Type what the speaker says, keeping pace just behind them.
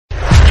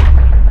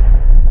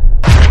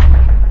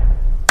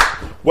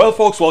Well,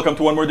 folks, welcome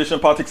to one more edition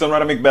of Politics on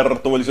Rada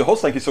McBerto is your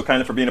host. Thank you so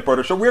kindly for being a part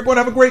of the show. We're going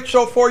to have a great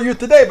show for you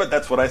today, but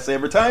that's what I say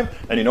every time.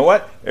 And you know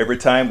what? Every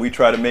time we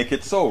try to make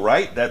it so,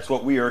 right? That's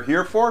what we are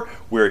here for.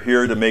 We're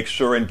here to make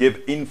sure and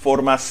give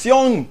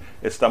información.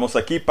 Estamos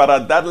aquí para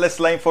darles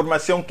la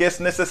información que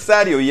es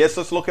necesario. Y eso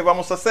es lo que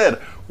vamos a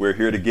hacer. We're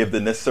here to give the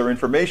necessary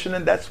information,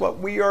 and that's what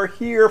we are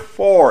here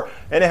for.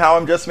 Anyhow,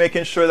 I'm just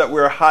making sure that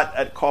we're hot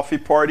at coffee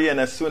party, and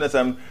as soon as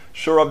I'm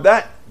sure of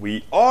that,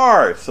 we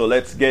are. So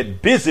let's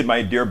get busy,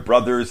 my dear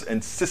brothers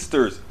and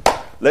sisters.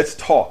 Let's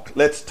talk.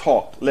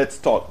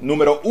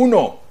 Número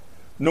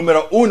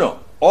uno.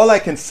 All I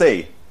can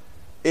say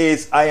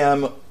is I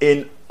am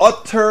in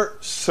utter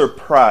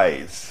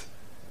surprise.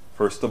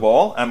 First of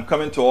all, I'm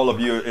coming to all of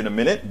you in a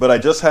minute, but I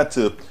just had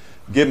to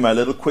give my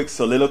little quick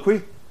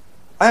soliloquy.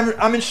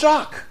 I'm in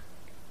shock.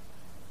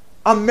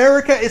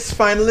 America is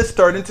finally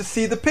starting to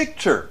see the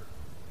picture.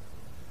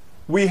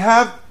 We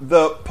have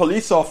the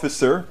police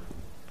officer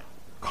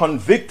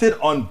convicted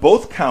on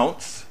both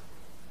counts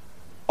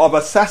of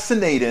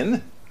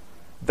assassinating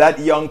that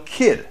young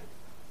kid.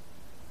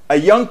 A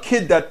young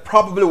kid that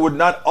probably would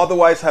not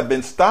otherwise have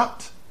been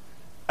stopped.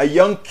 A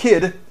young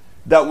kid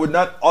that would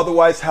not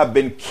otherwise have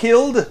been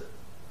killed,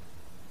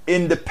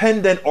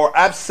 independent or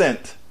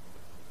absent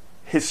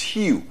his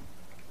hue.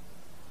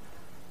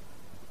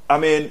 I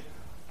mean,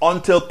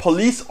 until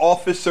police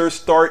officers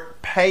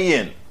start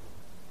paying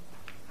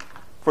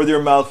for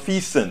their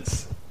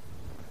malfeasance,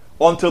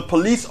 until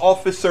police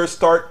officers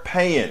start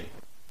paying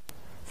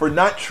for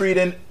not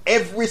treating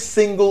every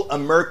single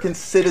American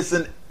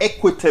citizen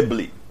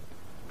equitably,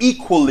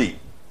 equally,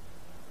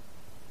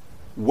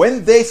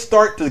 when they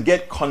start to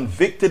get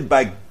convicted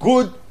by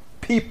good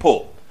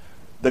people,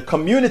 the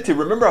community,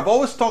 remember I've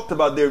always talked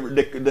about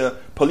the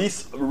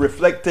police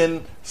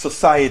reflecting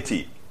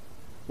society.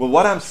 Well,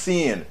 what I'm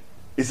seeing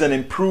is an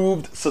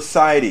improved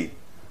society.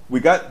 We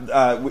got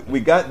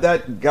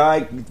that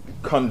guy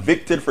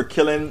convicted for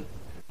killing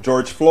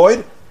George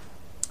Floyd,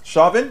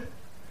 Chauvin.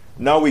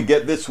 Now we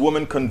get this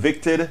woman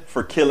convicted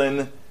for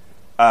killing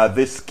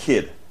this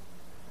kid.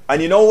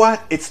 And you know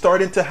what? It's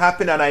starting to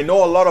happen, and I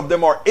know a lot of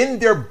them are in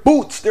their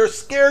boots. They're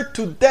scared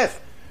to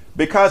death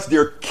because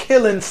their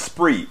killing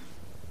spree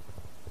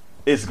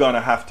is going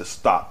to have to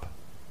stop.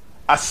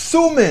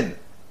 Assuming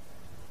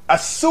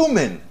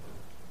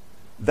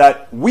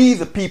that we,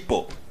 the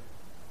people,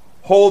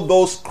 hold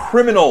those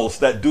criminals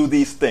that do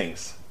these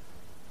things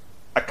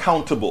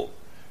accountable.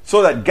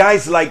 So that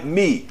guys like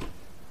me,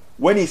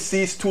 when he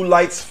sees two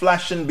lights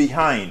flashing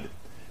behind,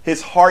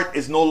 his heart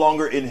is no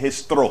longer in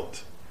his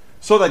throat.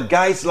 So that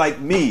guys like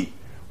me,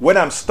 when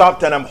I'm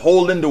stopped and I'm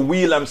holding the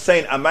wheel, I'm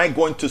saying, am I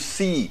going to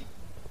see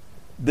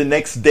the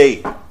next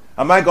day?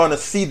 Am I going to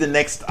see the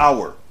next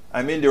hour?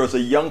 I mean, there was a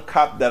young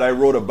cop that I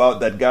wrote about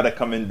that got a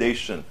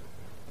commendation.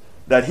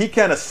 That he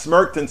kind of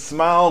smirked and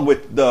smiled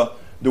with the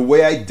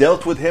way I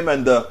dealt with him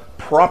and the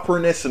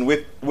properness in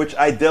which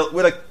I dealt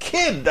with a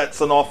kid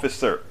that's an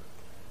officer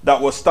that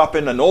was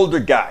stopping an older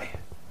guy,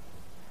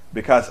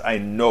 because I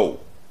know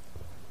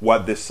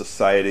what this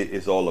society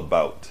is all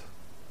about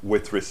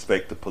with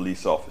respect to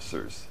police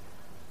officers.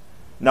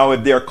 Now,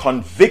 if they are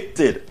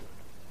convicted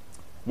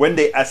when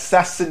they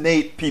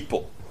assassinate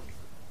people,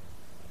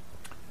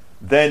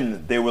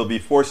 then they will be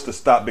forced to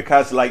stop,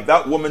 because like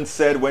that woman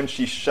said when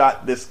she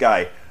shot this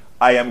guy,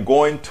 I am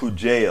going to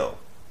jail.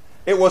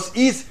 It was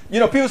easy. You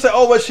know, people say,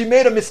 oh, well, she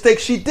made a mistake.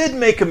 She did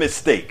make a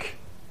mistake.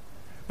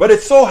 But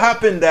it so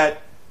happened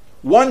that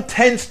one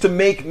tends to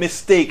make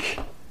mistake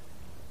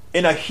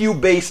in a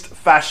hue-based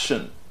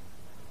fashion,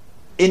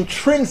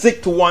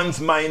 intrinsic to one's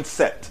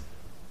mindset.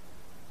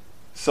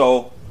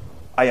 So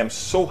I am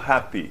so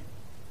happy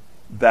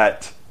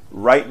that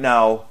right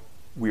now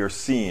we are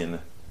seeing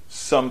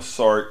some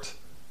sort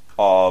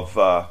of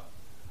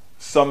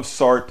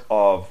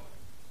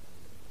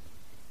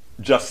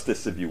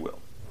justice, if you will.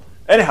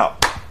 Anyhow,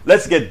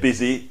 let's get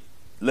busy.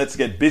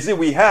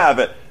 We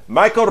have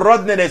Michael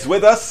Rodnan is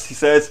with us. He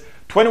says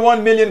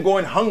 21 million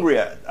going hungry.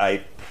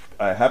 I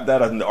have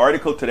that in the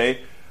article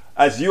today.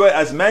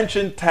 As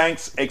mentioned,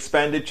 thanks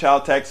expanded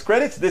child tax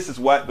credits. This is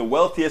what the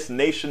wealthiest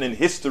nation in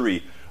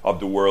history of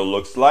the world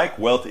looks like.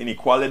 Wealth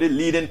inequality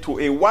leading to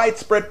a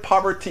widespread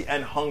poverty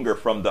and hunger.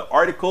 From the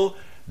article,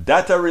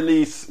 data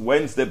released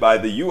Wednesday by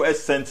the U.S.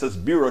 Census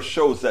Bureau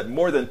shows that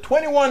more than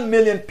 21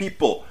 million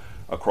people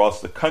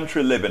across the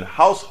country live in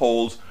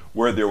households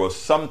where there was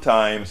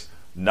sometimes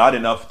not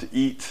enough to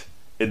eat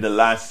in the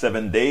last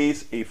 7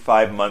 days, a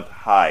 5-month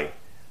high.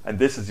 And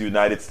this is the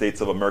United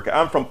States of America.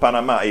 I'm from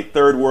Panama, a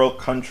third world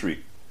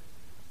country.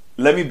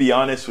 Let me be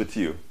honest with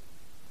you.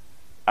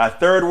 A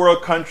third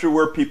world country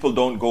where people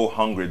don't go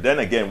hungry. Then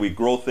again, we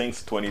grow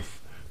things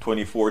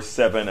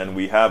 24/7, and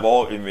we have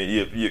all, I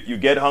mean, you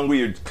get hungry,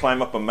 you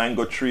climb up a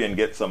mango tree and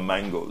get some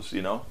mangoes,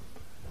 you know.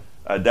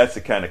 That's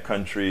the kind of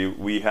country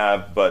we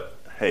have, but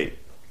hey,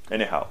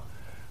 anyhow.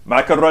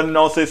 Michael Rodnan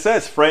also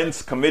says,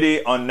 Friends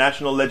Committee on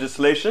National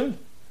Legislation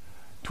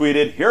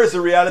tweeted, here's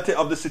the reality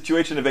of the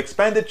situation if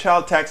expanded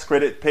child tax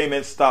credit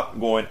payments stop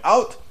going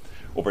out.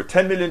 Over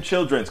 10 million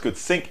children could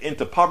sink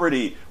into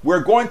poverty. We're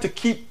going to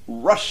keep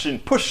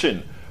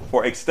pushing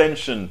for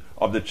extension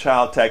of the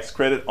child tax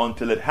credit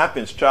until it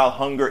happens. Child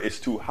hunger is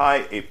too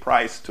high a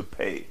price to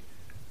pay.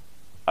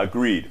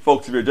 Agreed.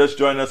 Folks, if you're just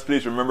joining us,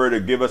 please remember to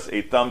give us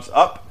a thumbs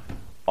up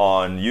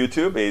on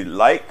YouTube, a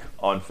like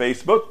on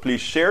Facebook.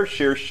 Please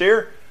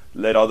share.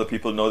 Let other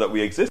people know that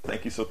we exist.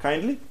 Thank you so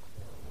kindly.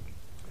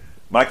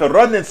 Michael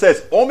Rudnin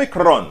says,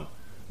 Omicron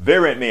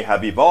variant may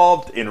have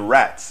evolved in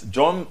rats.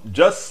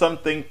 Just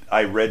something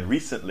I read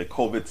recently.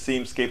 COVID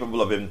seems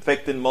capable of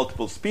infecting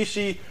multiple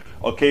species,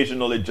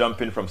 occasionally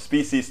jumping from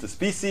species to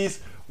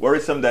species.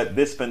 Worrisome that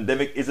this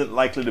pandemic isn't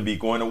likely to be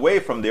going away.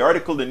 From the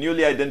article, the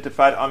newly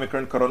identified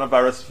Omicron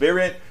coronavirus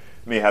variant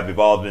may have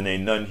evolved in a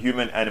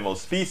non-human animal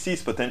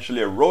species,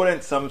 potentially a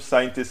rodent. Some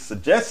scientists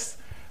suggest,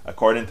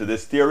 according to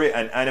this theory,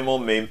 an animal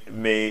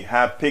may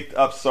have picked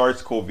up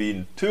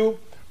SARS-CoV-2,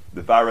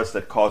 the virus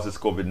that causes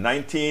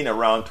COVID-19,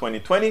 around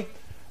 2020.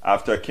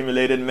 After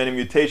accumulating many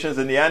mutations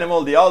in the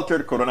animal, the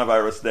altered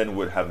coronavirus then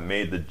would have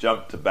made the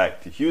jump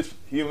back to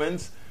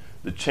humans.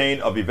 The chain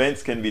of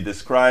events can be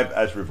described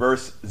as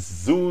reverse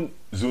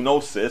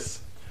zoonosis,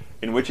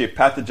 in which a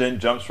pathogen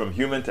jumps from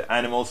human to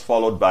animals,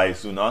 followed by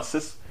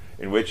zoonosis,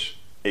 in which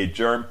a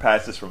germ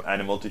passes from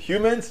animal to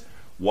humans.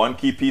 One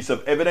key piece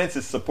of evidence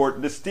is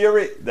supporting this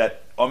theory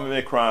that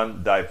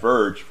Omicron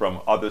diverged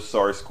from other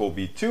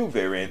SARS-CoV-2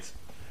 variants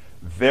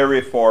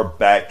very far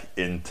back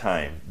in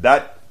time.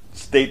 That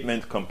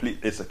statement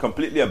is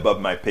completely above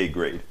my pay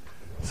grade,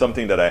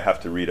 something that I have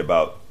to read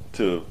about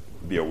to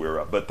be aware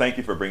of. But thank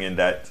you for bringing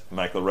that,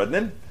 Michael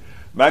Rudnin.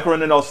 Michael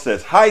Rudnin also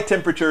says, high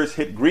temperatures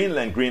hit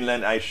Greenland.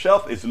 Greenland ice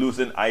shelf is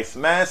losing ice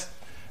mass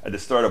at the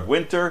start of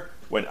winter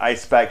when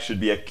ice packs should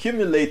be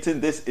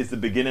accumulating. This is the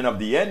beginning of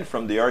the end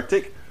from the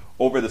Arctic.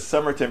 Over the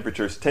summer,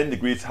 temperatures 10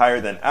 degrees higher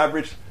than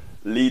average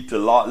led to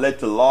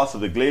loss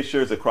of the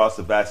glaciers across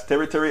the vast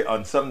territory.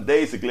 On some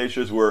days, the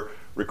glaciers were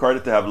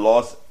recorded to have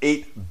lost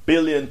 8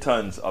 billion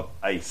tons of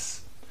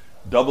ice,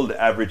 double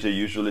the average they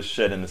usually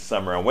shed in the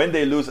summer. And when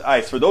they lose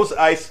ice, for those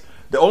ice,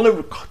 the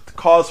only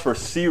cause for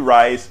sea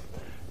rise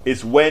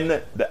is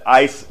when the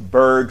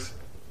icebergs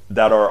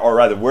that are, or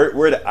rather,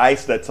 where the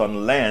ice that's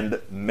on land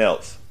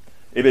melts.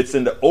 If it's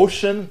in the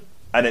ocean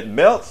and it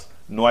melts,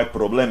 no hay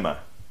problema.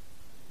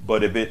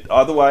 But if it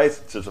otherwise,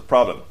 it's just a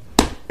problem.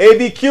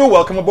 ABQ,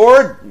 welcome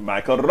aboard.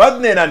 Michael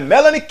Rudnin and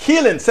Melanie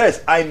Keelan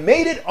says, I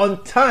made it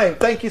on time.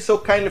 Thank you so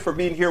kindly for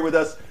being here with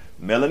us,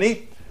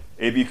 Melanie.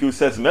 ABQ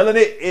says, Melanie,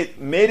 it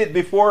made it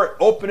before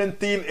opening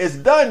theme is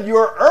done.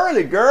 You're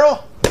early,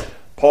 girl.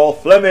 Paul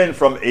Fleming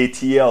from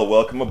ATL,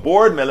 welcome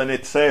aboard.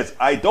 Melanie says,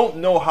 I don't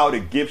know how to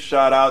give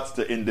shout outs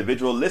to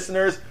individual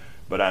listeners,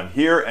 but I'm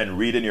here and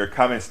reading your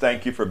comments.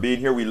 Thank you for being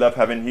here. We love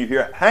having you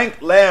here.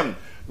 Hank Lamb,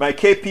 my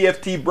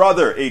KPFT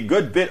brother, a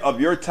good bit of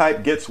your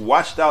type gets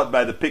washed out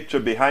by the picture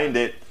behind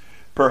it.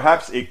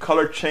 Perhaps a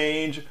color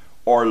change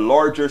or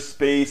larger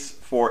space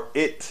for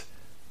it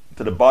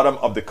to the bottom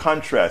of the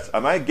contrast.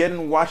 Am I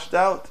getting washed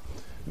out?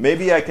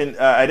 Maybe I can,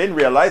 I didn't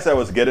realize I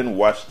was getting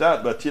washed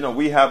out, but you know,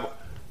 we have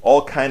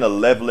all kind of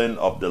leveling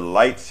of the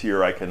lights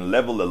here. I can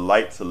level the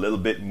lights a little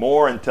bit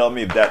more and tell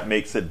me if that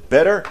makes it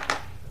better.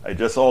 I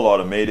just all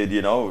automated,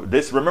 you know.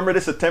 Remember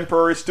this is a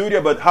temporary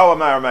studio, but how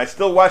am I? Am I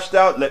still washed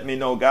out? Let me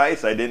know,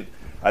 guys. I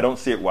don't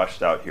see it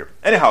washed out here.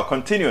 Anyhow,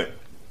 continuing.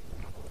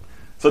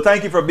 So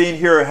thank you for being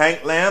here,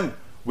 Hank Lamb.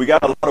 We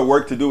got a lot of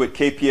work to do with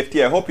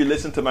KPFT. I hope you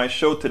listened to my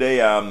show today,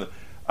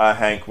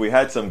 Hank. We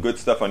had some good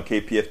stuff on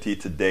KPFT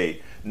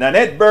today.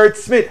 Nanette Bird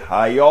Smith,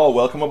 hi y'all,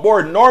 welcome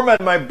aboard. Norman,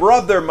 my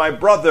brother,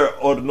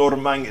 or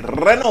Norman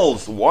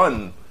Reynolds,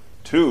 1,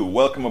 2,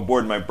 welcome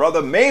aboard, my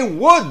brother. May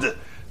Wood,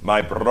 my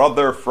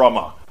brother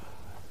from,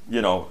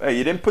 hey,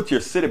 you didn't put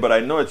your city, but I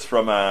know it's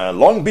from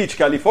Long Beach,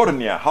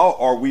 California. How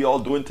are we all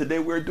doing today?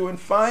 We're doing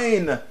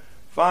fine.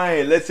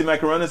 Let's see,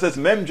 Michael Runner says,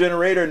 Mem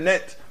Generator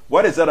Net.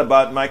 What is that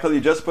about, Michael?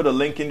 You just put a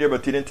link in there,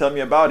 but you didn't tell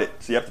me about it.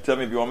 So you have to tell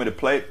me if you want me to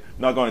play it.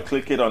 I'm not going to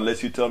click it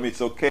unless you tell me it's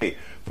okay.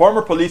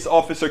 Former police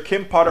officer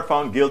Kim Potter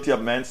found guilty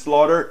of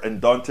manslaughter and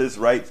Dante's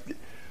rights.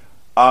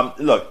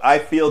 Look, I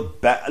feel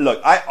bad.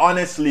 Look, I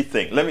honestly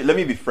think, let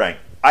me be frank.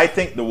 I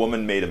think the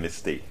woman made a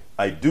mistake.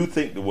 I do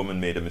think the woman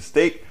made a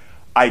mistake.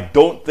 I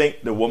don't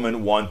think the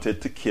woman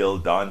wanted to kill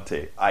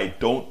Dante. I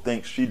don't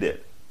think she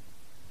did.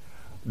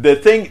 The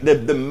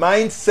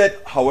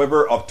mindset,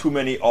 however, of too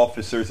many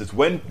officers is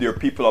when they're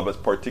people of a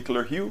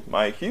particular hue,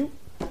 my hue,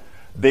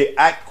 they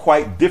act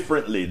quite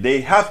differently.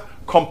 They have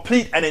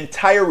complete and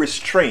entire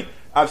restraint.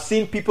 I've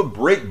seen people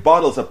break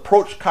bottles,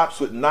 approach cops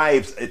with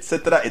knives,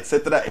 etc.,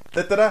 etc.,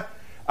 etc.,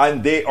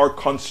 and they are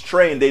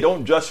constrained. They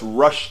don't just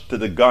rush to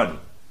the gun.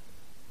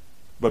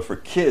 But for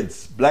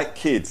kids, black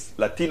kids,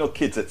 Latino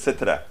kids,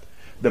 etc.,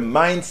 the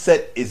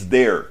mindset is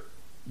there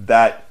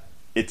that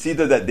it's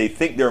either that they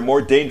think they're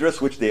more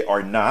dangerous, which they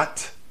are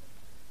not,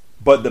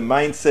 but the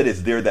mindset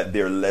is there that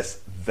they're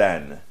less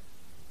than.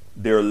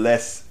 They're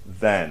less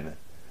than.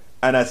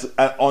 And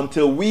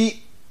until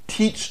we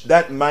teach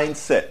that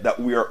mindset that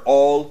we are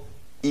all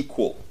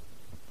equal,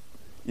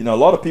 a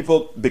lot of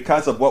people,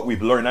 because of what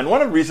we've learned, and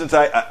one of the reasons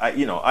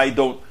I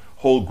don't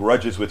hold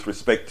grudges with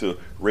respect to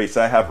race.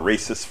 I have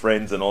racist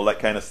friends and all that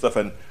kind of stuff.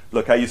 And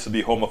look, I used to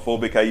be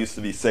homophobic. I used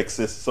to be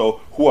sexist.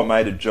 So who am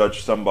I to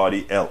judge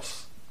somebody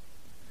else?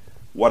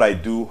 What I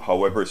do,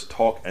 however, is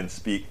talk and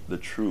speak the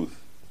truth.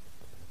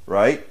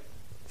 Right?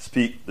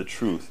 Speak the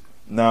truth.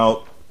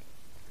 Now,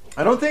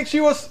 I don't think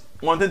she was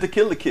wanting to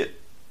kill the kid.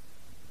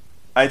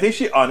 I think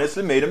she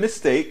honestly made a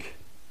mistake.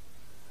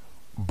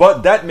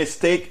 But that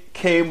mistake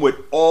came with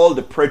all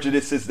the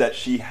prejudices that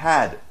she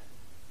had.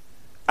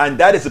 And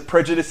that is the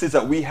prejudices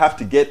that we have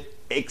to get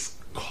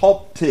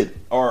exculpated,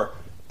 or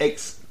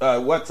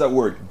what's that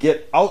word?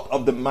 Get out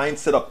of the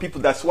mindset of people.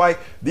 That's why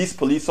these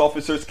police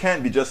officers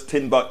can't be just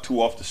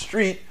Timbuktu off the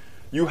street.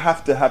 You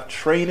have to have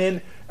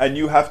training, and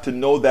you have to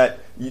know that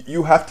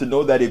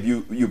if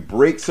you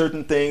break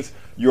certain things,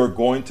 you're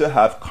going to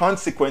have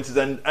consequences.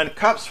 And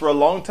cops for a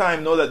long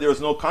time know that there's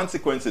no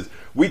consequences.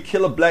 We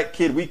kill a black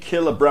kid, we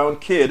kill a brown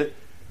kid,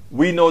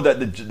 we know that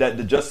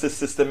the justice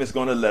system is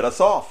going to let us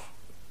off.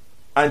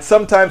 And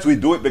sometimes we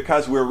do it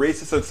because we're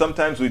racist, and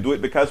sometimes we do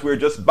it because we're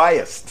just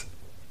biased.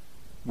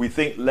 We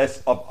think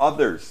less of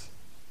others.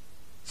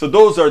 So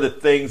those are the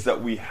things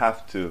that we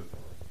have to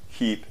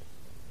keep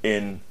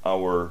in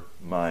our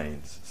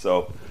minds.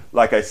 So,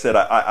 like I said,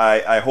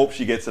 I hope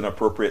she gets an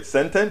appropriate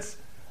sentence.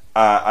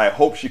 I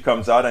hope she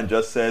comes out and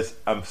just says,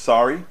 I'm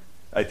sorry.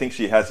 I think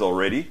she has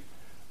already.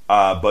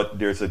 But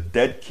there's a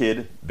dead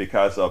kid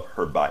because of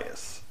her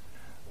bias.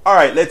 All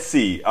right, let's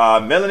see.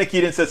 Melanie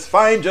Keaton says,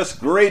 fine,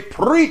 just great.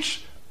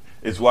 Preach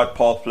is what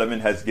Paul Fleming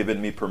has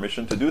given me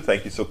permission to do.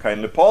 Thank you so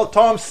kindly, Paul.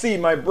 Tom C.,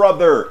 my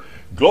brother.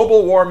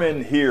 Global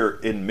warming here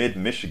in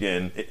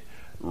mid-Michigan.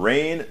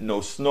 Rain,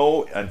 no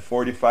snow, and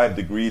 45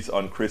 degrees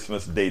on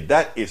Christmas Day.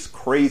 That is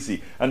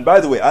crazy. And by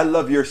the way, I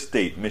love your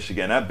state,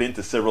 Michigan. I've been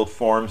to several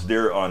farms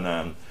there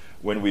on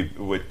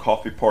with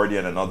Coffee Party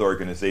and another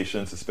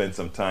organizations to spend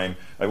some time.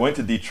 I went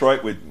to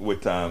Detroit with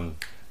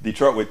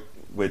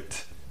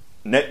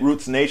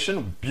Netroots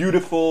Nation.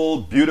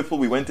 Beautiful, beautiful.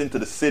 We went into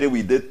the city.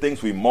 We did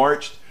things. We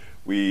marched.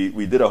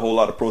 We did a whole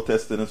lot of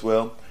protesting as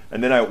well.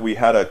 And then we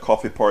had a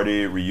coffee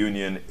party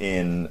reunion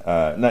in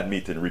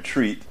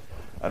retreat.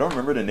 I don't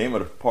remember the name of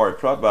the park.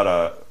 Probably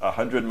about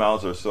 100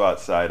 miles or so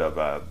outside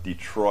of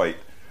Detroit.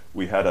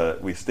 We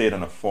stayed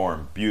on a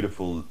farm.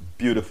 Beautiful,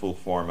 beautiful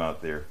farm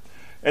out there.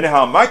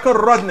 Anyhow, Michael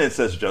Rodnan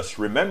says, just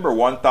remember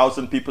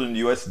 1,000 people in the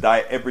U.S.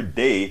 die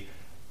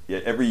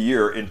every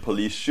year in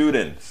police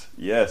shootings.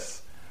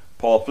 Yes.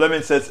 Paul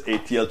Fleming says,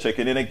 ATL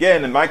checking in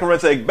again. And Michael Rodnan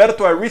says,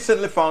 Egberto, I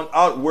recently found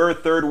out where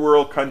third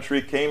world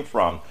country came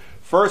from.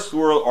 First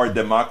world are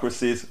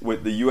democracies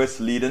with the U.S.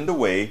 leading the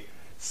way.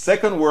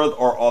 Second world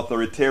are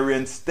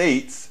authoritarian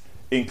states,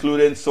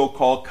 including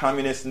so-called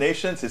communist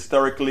nations,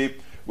 historically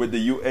with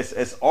the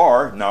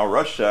USSR, now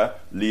Russia,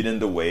 leading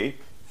the way.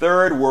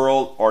 Third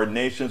world are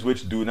nations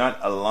which do not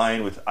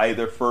align with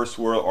either first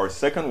world or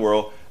second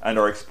world and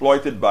are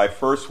exploited by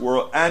first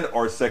world and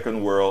or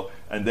second world.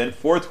 And then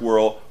fourth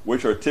world,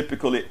 which are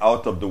typically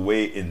out of the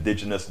way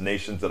indigenous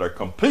nations that are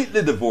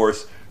completely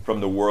divorced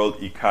from the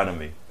world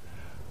economy.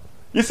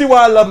 You see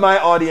why I love my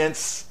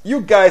audience?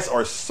 You guys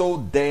are so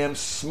damn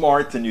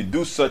smart and you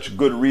do such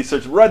good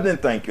research.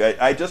 Rodnan, thank you.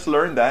 I just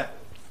learned that.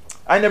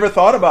 I never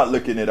thought about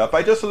looking it up.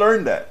 I just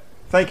learned that.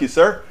 Thank you,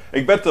 sir.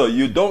 Egberto,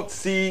 you don't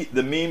see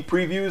the meme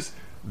previews?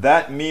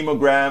 That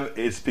memogram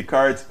is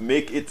Picard's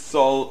Make It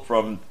So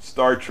from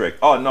Star Trek.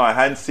 Oh, no, I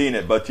hadn't seen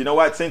it. But you know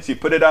what? Since you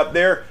put it up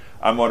there,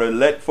 I'm going to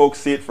let folks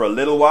see it for a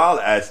little while,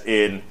 as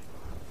in,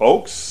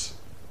 folks,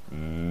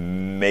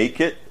 make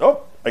it.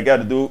 Oh, I got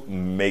to do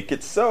make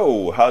it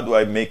so. How do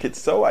I make it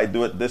so? I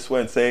do it this way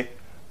and say,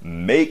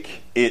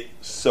 make it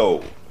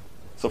so.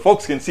 So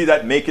folks can see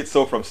that make it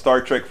so from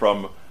Star Trek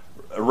from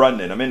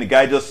Rodnan. I mean, the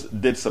guy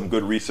just did some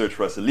good research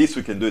for us. The least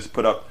we can do is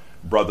put up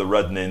Brother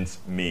Rodnan's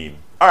meme.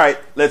 All right,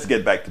 let's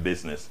get back to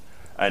business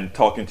and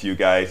talking to you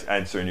guys,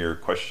 answering your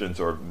questions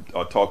or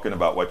talking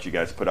about what you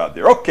guys put out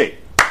there. Okay,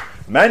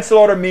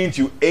 manslaughter means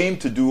you aim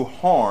to do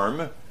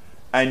harm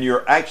and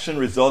your action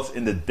results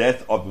in the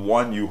death of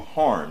one you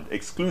harmed.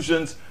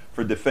 Exclusions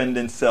for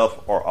defending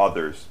self or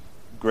others.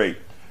 Great.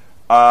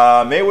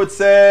 Maywood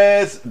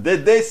says,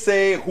 did they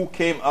say who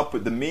came up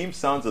with the meme?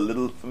 Sounds a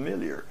little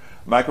familiar.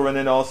 Michael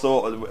Renan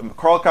also,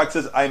 Carl Cox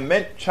says, I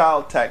meant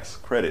child tax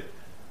credit.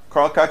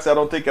 Carl Cox, I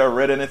don't think I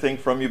read anything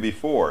from you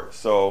before.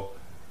 So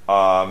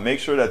make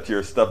sure that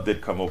your stuff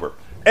did come over.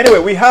 Anyway,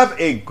 we have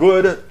I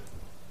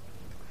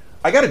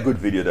got a good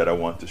video that I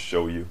want to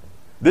show you.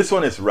 This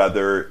one is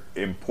rather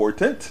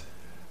important.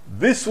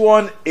 This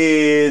one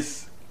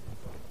is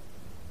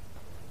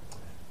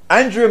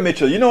Andrea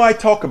Mitchell. You know, I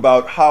talk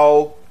about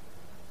how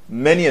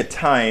many a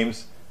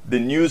times the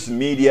news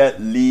media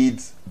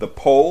leads the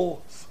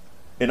polls.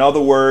 In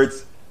other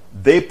words,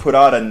 they put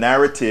out a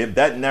narrative.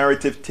 That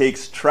narrative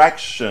takes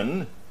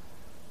traction,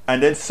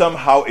 and then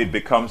somehow it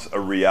becomes a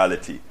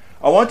reality.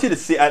 I want you to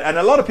see, and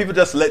a lot of people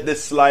just let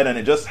this slide and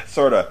it just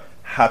sort of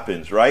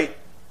happens, right?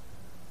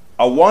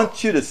 I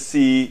want you to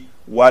see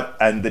what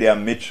Andrea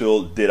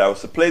Mitchell did. I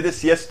was to play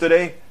this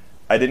yesterday.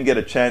 I didn't get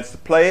a chance to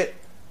play it.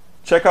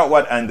 Check out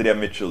what Andrea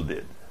Mitchell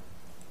did.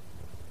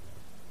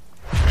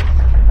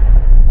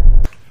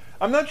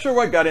 I'm not sure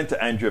what got into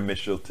Andrea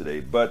Mitchell today,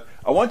 but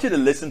I want you to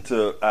listen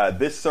to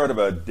this sort of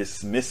a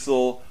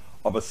dismissal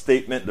of a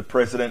statement the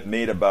president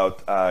made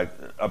about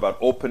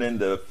opening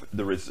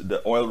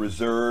the oil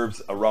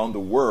reserves around the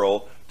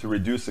world to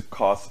reduce the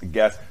cost of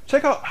gas.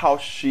 Check out how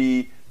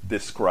she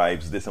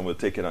describes this, and we'll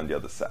take it on the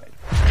other side.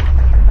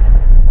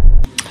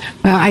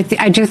 Well, I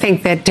do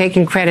think that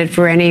taking credit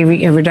for any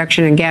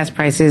reduction in gas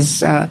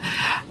prices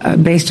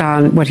based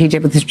on what he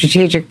did with the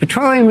Strategic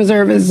Petroleum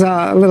Reserve is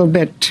a little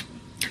bit,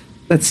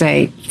 let's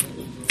say,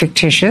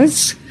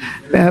 fictitious.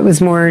 It was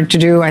more to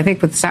do, I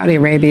think, with Saudi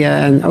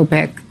Arabia and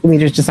OPEC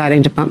leaders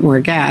deciding to pump more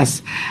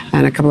gas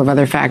and a couple of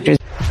other factors.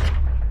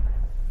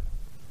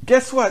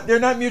 Guess what? They're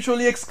not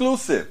mutually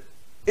exclusive.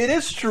 It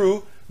is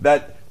true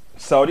that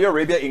Saudi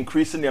Arabia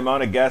increasing the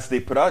amount of gas they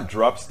put out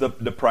drops the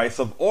price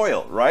of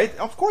oil, right?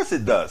 Of course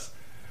it does.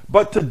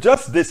 But to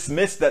just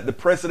dismiss that the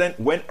president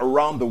went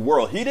around the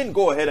world, he didn't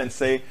go ahead and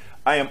say,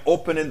 I am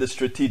opening the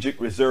strategic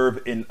reserve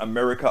in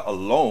America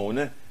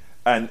alone,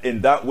 and in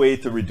that way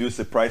to reduce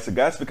the price of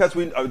gas, because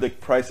the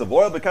price of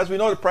oil, because we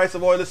know the price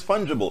of oil is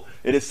fungible.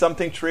 It is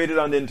something traded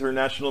on the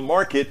international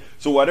market.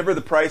 So whatever the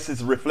price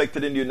is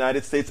reflected in the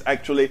United States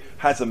actually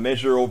has a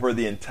measure over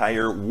the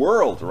entire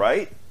world,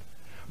 right?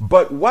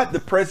 But what the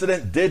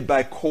president did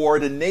by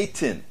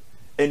coordinating,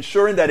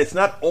 ensuring that it's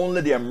not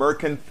only the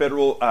American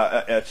Federal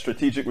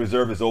Strategic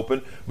Reserve is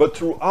open, but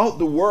throughout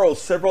the world,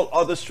 several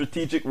other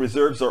strategic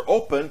reserves are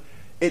open,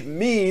 it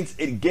means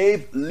it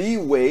gave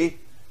leeway,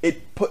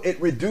 it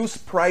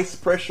reduced price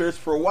pressures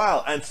for a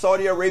while. And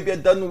Saudi Arabia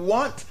doesn't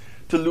want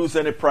to lose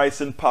any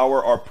pricing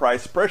power or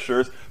price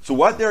pressures. So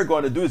what they're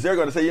going to do is they're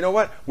going to say, you know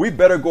what, we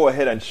better go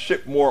ahead and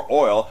ship more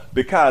oil,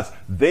 because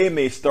they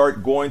may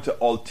start going to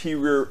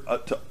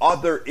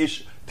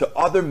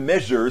other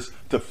measures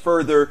to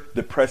further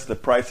depress the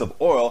price of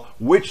oil,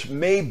 which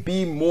may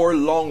be more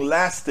long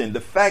lasting.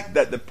 The fact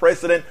that the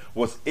president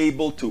was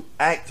able to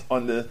act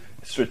on the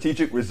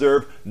strategic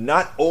reserve,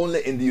 not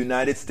only in the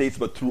United States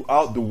but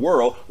throughout the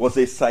world, was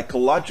a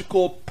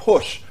psychological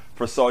push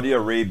for Saudi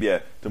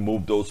Arabia to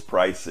move those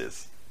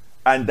prices.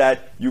 And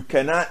that you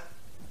cannot,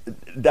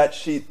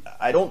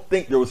 I don't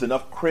think there was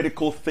enough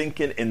critical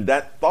thinking in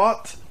that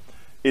thought.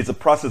 Is a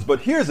process.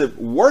 But here's the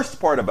worst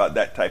part about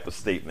that type of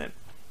statement.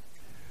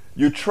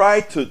 You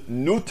try to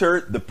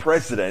neuter the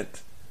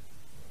president,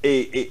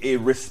 a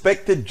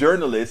respected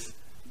journalist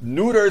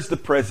neuters the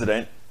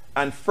president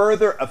and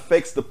further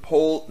affects the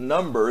poll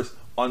numbers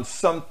on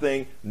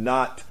something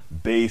not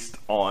based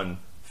on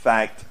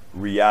fact,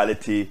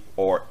 reality,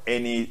 or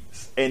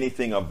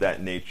anything of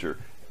that nature.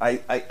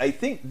 I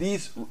think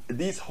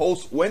these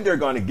hosts, when they're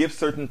going to give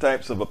certain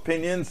types of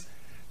opinions,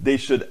 they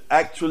should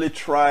actually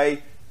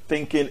try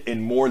thinking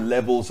in more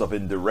levels of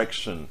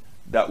indirection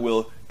that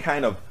will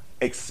kind of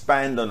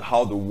expand on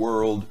how the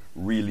world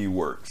really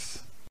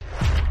works.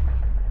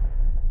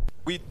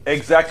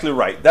 Exactly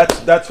right.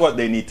 That's what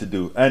they need to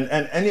do. And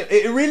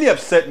it really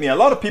upset me. A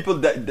lot of people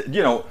that,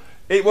 you know,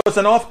 it was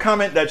an off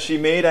comment that she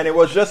made, and it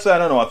was just, I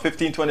don't know, a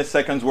 15-20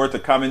 seconds worth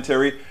of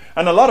commentary.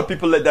 And a lot of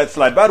people let that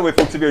slide. By the way,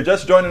 folks, if you're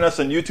just joining us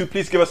on YouTube,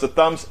 please give us a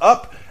thumbs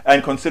up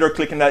and consider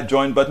clicking that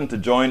join button to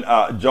join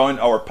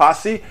our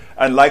posse.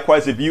 And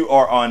likewise, if you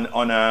are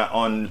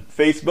on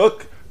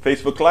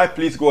Facebook Live,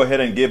 please go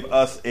ahead and give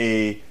us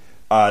a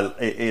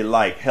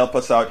like. Help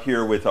us out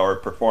here with our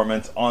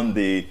performance on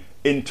the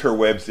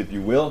interwebs, if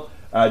you will.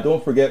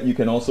 Don't forget, you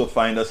can also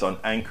find us on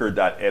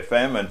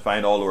anchor.fm and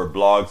find all our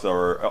blogs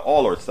or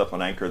all our stuff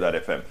on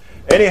anchor.fm.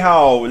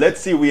 Anyhow, let's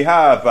see. We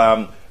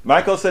have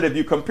Michael said, if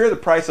you compare the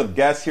price of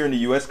gas here in the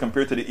US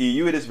compared to the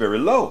EU, it is very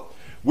low.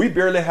 We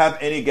barely have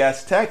any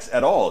gas tax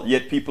at all,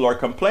 yet people are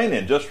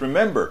complaining. Just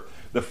remember,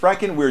 the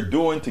fracking we're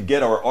doing to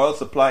get our oil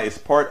supply is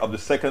part of the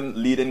second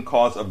leading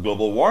cause of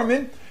global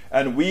warming,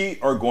 and we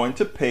are going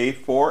to pay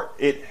for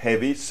it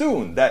heavy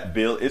soon. That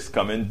bill is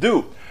coming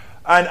due.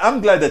 And I'm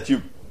glad that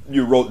you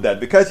wrote that,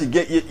 because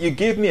you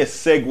gave me a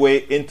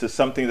segue into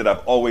something that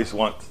I've always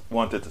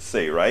wanted to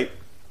say, right?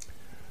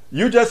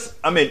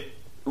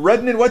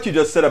 Redden, what you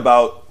just said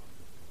about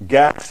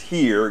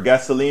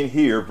gasoline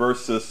here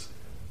versus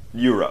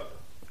Europe.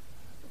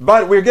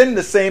 But we're getting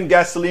the same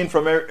gasoline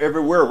from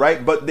everywhere,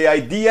 right? But the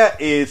idea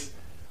is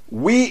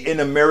we in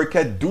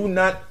America do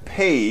not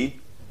pay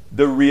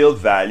the real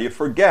value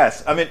for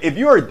gas. I mean,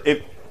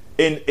 if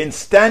in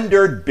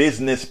standard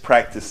business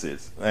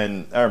practices,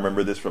 and I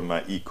remember this from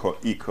my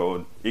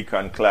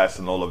econ class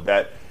and all of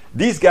that,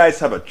 these guys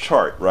have a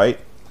chart, right?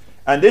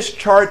 And this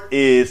chart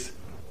is,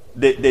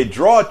 they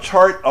draw a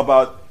chart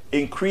about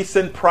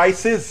increasing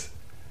prices,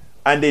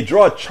 and they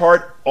draw a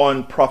chart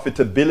on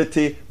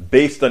profitability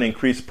based on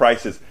increased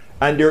prices.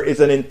 And there is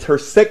an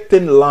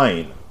intersecting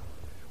line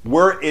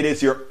where it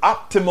is your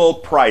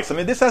optimal price. I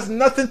mean, this has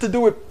nothing to do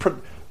with,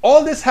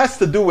 all this has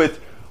to do with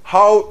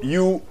how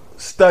you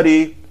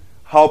study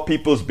how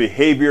people's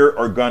behavior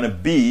are going to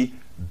be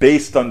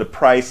based on the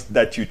price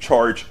that you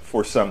charge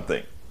for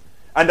something.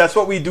 And that's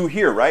what we do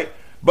here, right?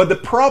 But the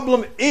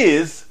problem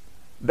is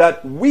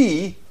that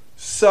we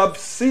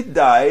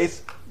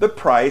subsidize the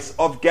price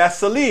of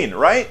gasoline,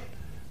 right?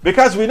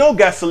 Because we know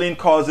gasoline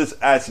causes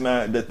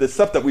asthma, the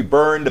stuff that we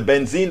burn, the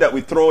benzene that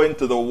we throw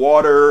into the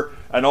water,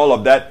 and all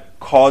of that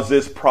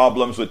causes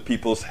problems with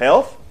people's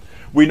health.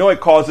 We know it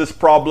causes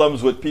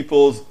problems with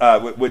people's,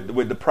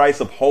 with the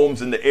price of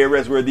homes in the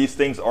areas where these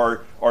things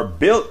are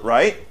built,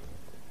 right?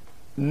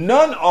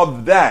 None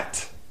of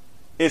that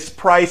is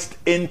priced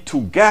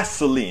into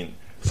gasoline.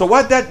 So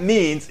what that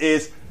means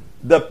is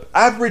the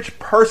average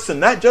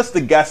person, not just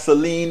the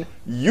gasoline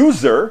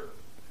user,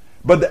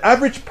 but the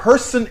average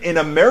person in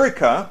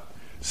America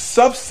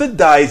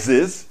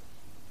subsidizes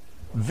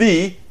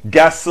the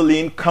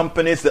gasoline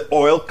companies, the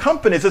oil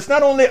companies. It's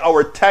not only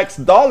our tax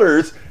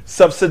dollars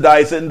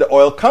subsidizing the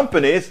oil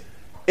companies,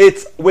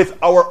 it's with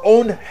our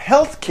own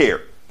health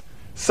care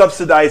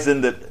subsidizing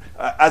the,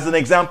 as an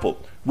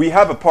example, we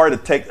have a part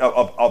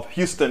of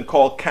Houston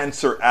called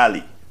Cancer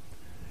Alley.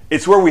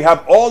 It's where we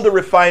have all the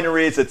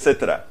refineries,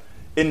 etc.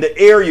 In the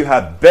air, you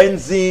have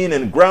benzene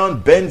and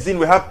ground benzene.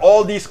 We have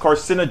all these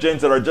carcinogens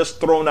that are just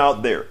thrown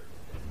out there.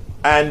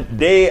 And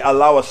they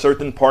allow a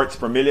certain parts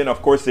per million.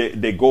 Of course,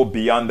 they go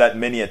beyond that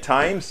many a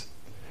times.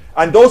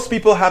 And those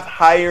people have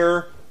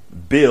higher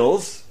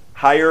bills,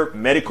 higher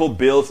medical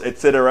bills,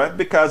 etc.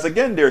 Because,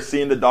 again, they're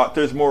seeing the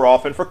doctors more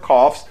often for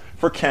coughs,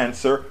 for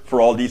cancer, for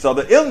all these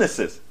other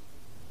illnesses.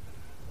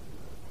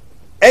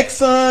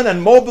 Exxon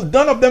and Mobil,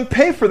 none of them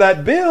pay for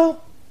that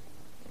bill.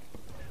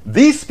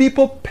 These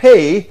people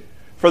pay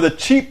for the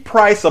cheap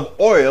price of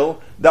oil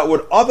that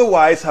would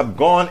otherwise have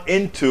gone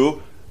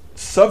into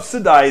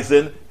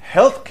subsidizing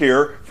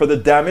healthcare for the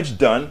damage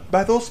done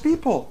by those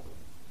people.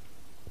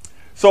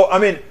 So, I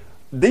mean,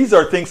 these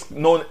are things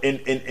known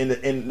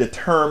in the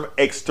term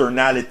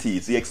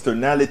externalities, the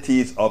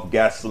externalities of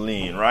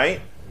gasoline,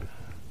 right?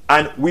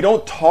 And we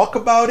don't talk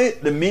about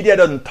it. The media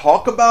doesn't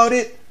talk about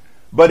it.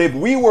 But if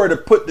we were to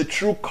put the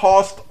true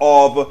cost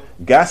of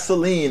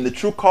gasoline, the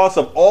true cost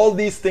of all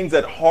these things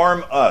that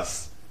harm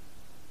us,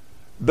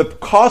 the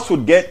cost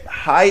would get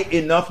high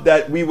enough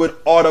that we would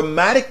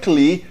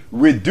automatically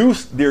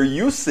reduce their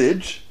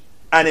usage,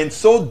 and in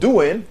so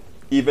doing,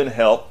 even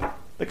help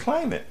the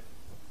climate.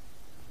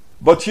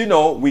 But you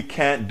know, we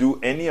can't do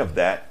any of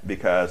that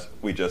because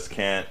we just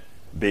can't,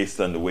 based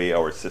on the way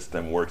our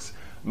system works.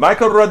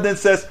 Michael Rudden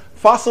says,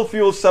 fossil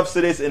fuel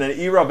subsidies in an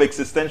era of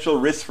existential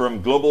risk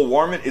from global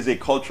warming is a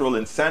cultural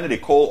insanity.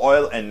 Coal,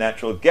 oil, and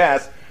natural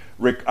gas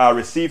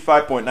received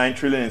 $5.9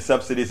 trillion in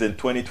subsidies in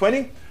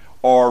 2020.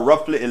 Or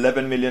roughly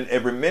 11 million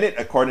every minute,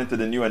 according to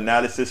the new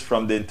analysis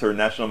from the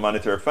International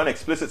Monetary Fund.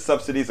 Explicit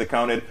subsidies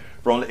accounted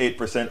for only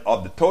 8%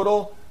 of the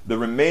total. The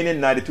remaining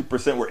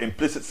 92% were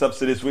implicit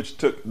subsidies, which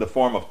took the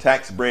form of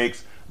tax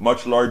breaks,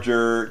 much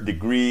larger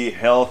degree,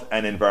 health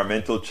and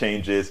environmental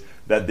changes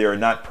that they are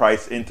not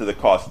priced into the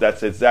cost.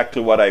 That's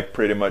exactly what I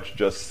pretty much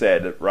just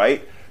said,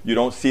 right? You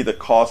don't see the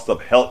cost of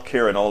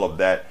healthcare and all of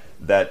that.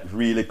 That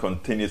really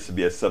continues to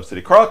be a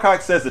subsidy. Carl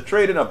Cox says the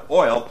trading of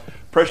oil,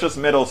 precious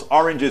metals,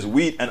 oranges,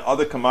 wheat, and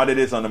other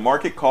commodities on the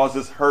market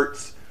causes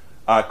hurts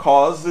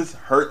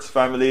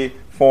family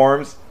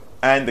forms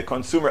and the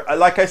consumer.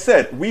 Like I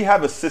said, we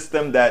have a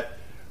system that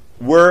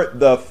where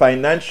the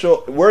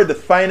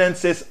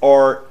finances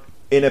are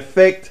in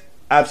effect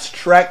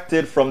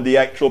abstracted from the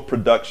actual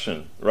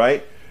production,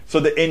 right? So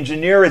the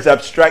engineer is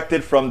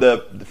abstracted from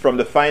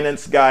the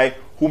finance guy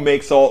who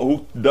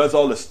does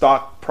all the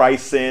stock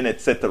pricing,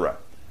 etc.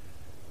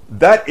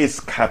 That is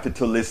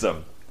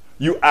capitalism.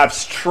 You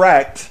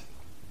abstract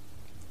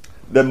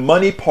the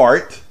money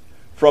part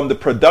from the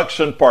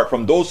production part,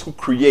 from those who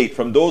create,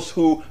 from those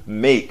who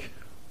make.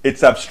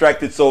 It's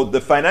abstracted. So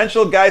the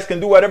financial guys can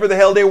do whatever the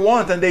hell they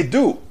want, and they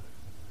do.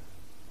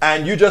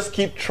 And you just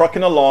keep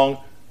trucking along,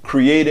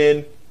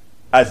 creating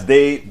as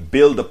they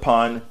build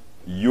upon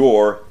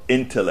your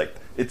intellect.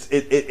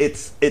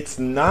 It's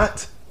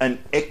not an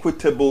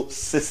equitable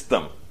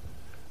system.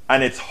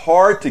 And it's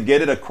hard to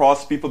get it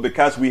across people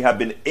because we have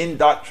been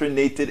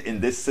indoctrinated in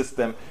this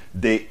system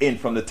day in.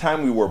 From the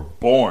time we were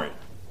born,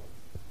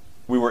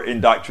 we were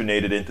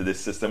indoctrinated into this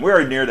system. We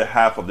are near the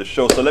half of the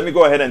show. So let me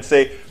go ahead and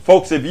say,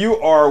 folks, if you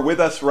are with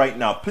us right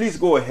now, please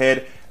go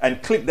ahead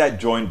and click that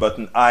join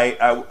button. I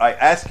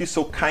ask you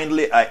so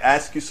kindly, I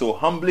ask you so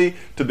humbly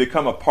to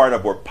become a part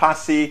of our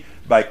posse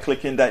by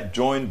clicking that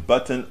join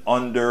button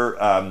under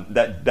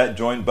that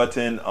join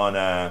button on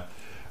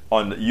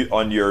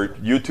your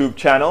YouTube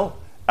channel.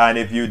 And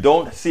if you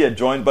don't see a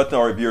join button,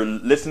 or if you're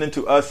listening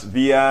to us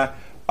via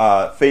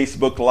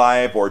Facebook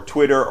Live or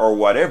Twitter or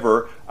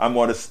whatever, I'm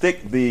going to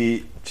stick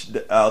the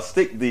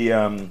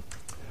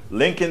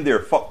link in there,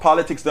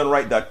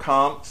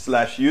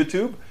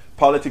 politicsdoneright.com/YouTube,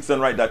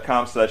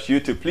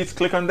 politicsdoneright.com/YouTube. Please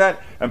click on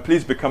that and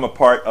please become a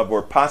part of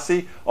our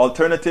posse.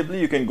 Alternatively,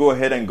 you can go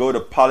ahead and go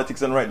to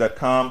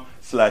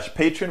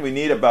politicsdoneright.com/Patreon. We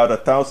need about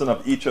 1,000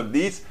 of each of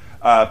these.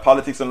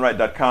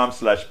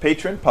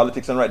 politicsdoneright.com/Patreon,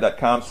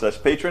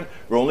 politicsdoneright.com/Patreon.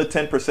 We're only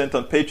 10%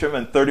 on Patreon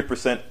and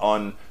 30%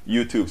 on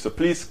YouTube. So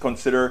please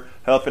consider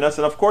helping us.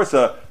 And of course,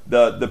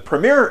 the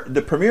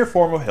premier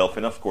form of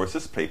helping, of course,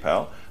 is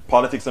PayPal.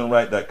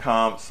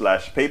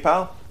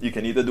 politicsdoneright.com/PayPal. You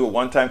can either do a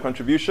one-time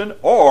contribution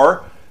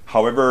or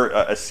however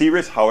a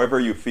series, however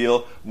you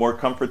feel more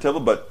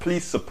comfortable, but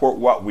please support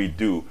what we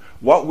do.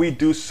 What we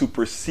do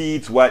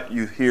supersedes what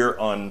you hear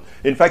on.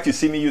 In fact, you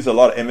see me use a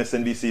lot of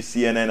MSNBC,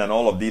 CNN, and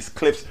all of these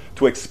clips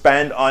to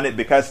expand on it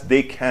because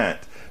they can't.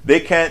 They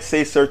can't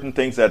say certain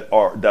things that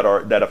are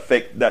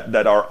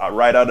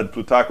right out of the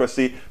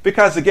plutocracy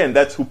because, again,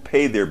 that's who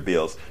pay their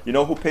bills. You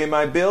know who pay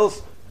my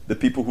bills? The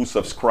people who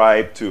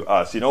subscribe to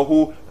us. You know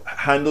who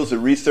handles the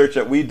research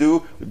that we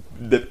do,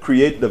 that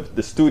create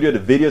the studio, the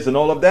videos, and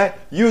all of that?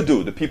 You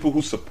do. The people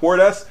who support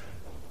us,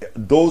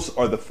 those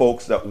are the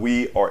folks that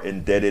we are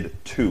indebted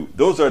to.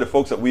 Those are the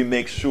folks that we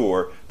make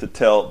sure to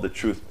tell the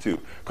truth to.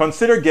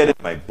 Consider getting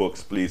my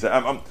books, please.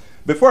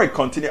 Before I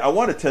continue, I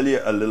want to tell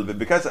you a little bit,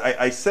 because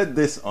I said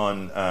this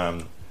on,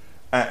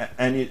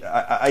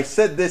 I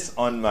said this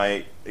on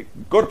my,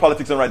 go to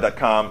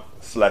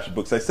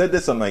politicsdoneright.com/books. I said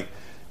this on my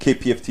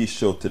KPFT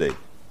show today.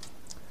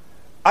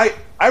 I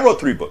wrote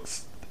 3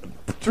 books,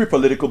 3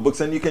 political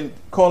books, and you can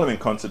call them in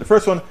concert. The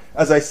first one,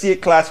 As I See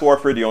It, Class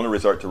Warfare, the Only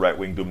Resort to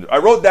Right-Wing Doom. I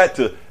wrote that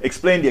to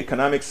explain the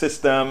economic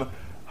system,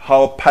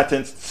 how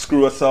patents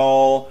screw us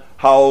all,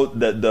 how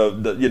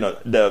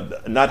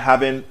the not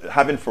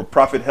having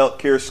for-profit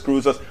healthcare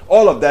screws us.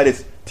 All of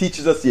that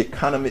teaches us the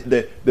economy,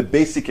 the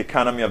basic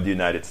economy of the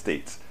United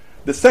States.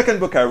 The second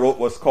book I wrote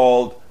was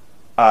called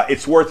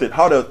It's Worth It,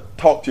 How to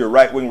Talk to Your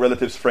Right-Wing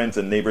Relatives, Friends,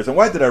 and Neighbors. And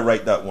why did I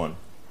write that one?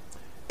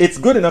 It's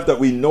good enough that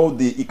we know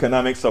the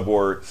economics of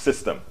our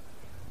system.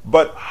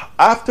 But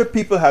after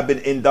people have been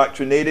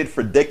indoctrinated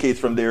for decades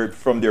from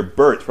their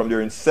birth, from their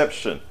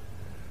inception,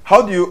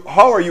 how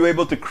are you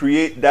able to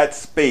create that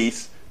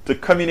space to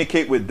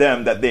communicate with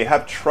them that they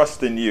have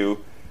trust in you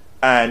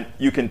and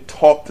you can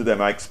talk to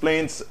them? I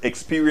explain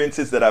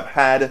experiences that I've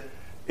had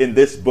in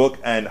this book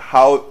and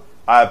how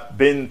I've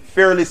been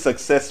fairly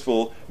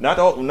successful, not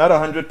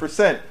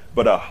 100%,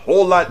 but a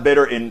whole lot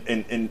better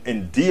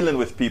in dealing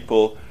with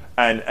people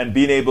and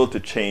being able to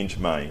change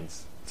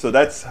minds. So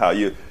that's how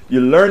you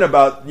learn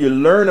about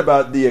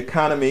the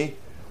economy.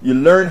 You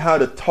learn how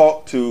to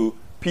talk to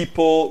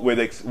people with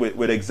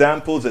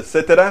examples,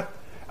 etc.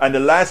 And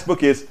the last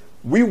book is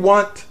we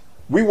want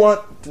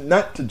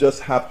not to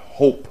just have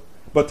hope,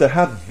 but to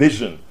have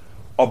vision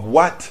of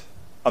what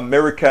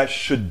America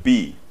should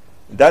be.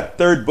 That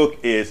third book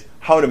is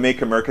How to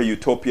Make America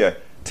Utopia.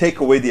 Take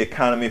away the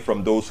economy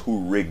from those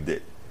who rigged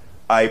it.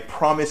 I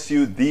promise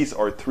you, these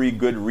are 3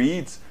 good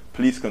reads.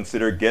 Please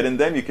consider getting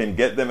them. You can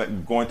get them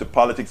at going to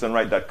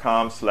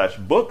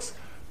politicsdoneright.com/books,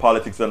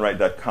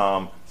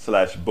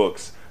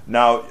 politicsdoneright.com/books.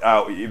 Now,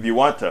 if you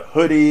want a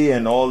hoodie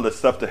and all the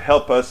stuff to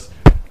help us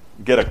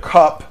get a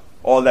cup,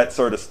 all that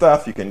sort of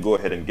stuff, you can go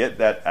ahead and get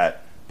that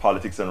at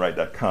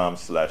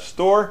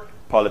politicsdoneright.com/store,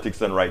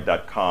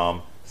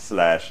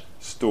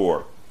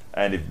 politicsdoneright.com/store.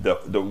 And if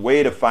the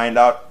way to find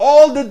out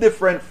all the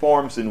different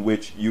forms in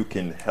which you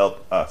can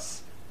help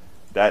us,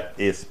 that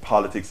is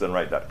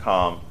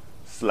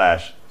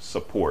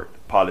politicsdoneright.com/support,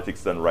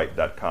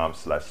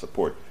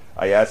 politicsdoneright.com/support.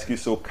 I ask you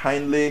so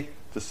kindly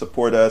to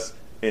support us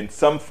in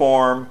some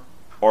form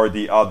or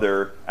the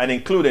other, and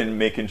including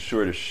making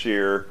sure to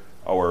share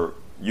our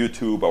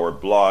YouTube, our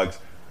blogs.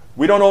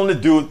 We don't only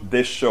do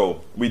this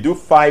show, we do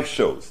 5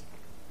 shows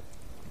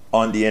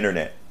on the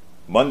internet.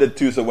 Monday,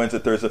 Tuesday, Wednesday,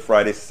 Thursday,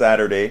 Friday,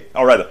 Saturday,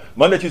 or rather,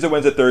 Monday, Tuesday,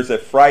 Wednesday, Thursday,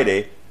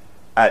 Friday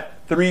at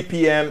 3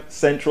 p.m.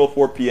 Central,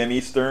 4 p.m.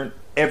 Eastern,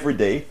 every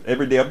day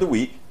of the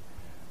week.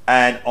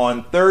 And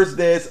on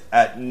Thursdays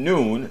at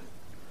noon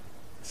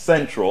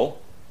Central,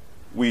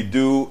 we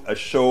do a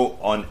show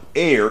on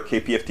air,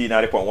 KPFT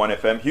 90.1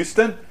 FM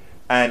Houston.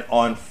 And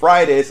on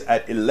Fridays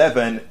at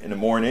 11 in the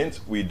mornings,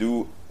 we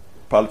do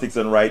Politics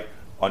Done Right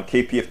on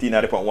KPFT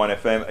 90.1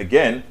 FM,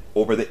 again,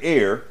 over the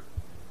air.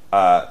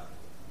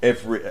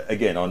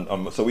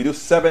 So we do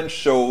 7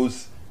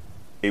 shows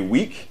a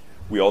week.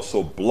 We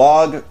also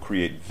blog,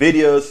 create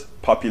videos,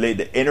 populate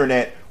the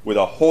internet with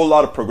a whole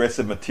lot of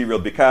progressive material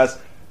because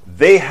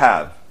they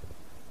have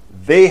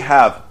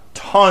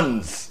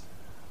tons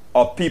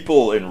of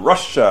people in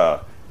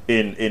Russia,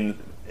 in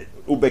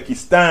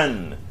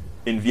Uzbekistan,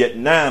 in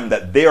Vietnam,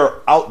 that they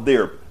are out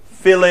there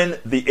filling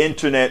the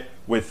internet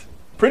with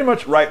pretty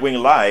much right-wing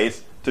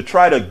lies to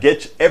try to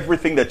get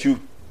everything that you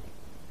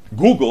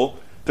Google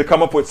to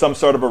come up with some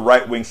sort of a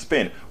right-wing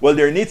spin. Well,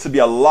 there needs to be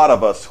a lot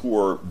of us who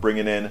are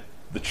bringing in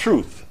the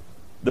truth,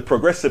 the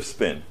progressive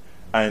spin.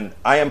 And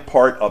I am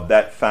part of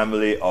that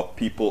family of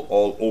people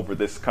all over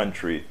this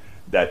country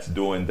that's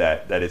doing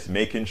that is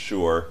making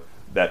sure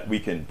that we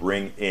can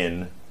bring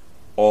in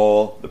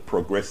all the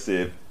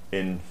progressive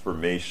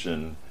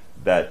information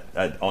that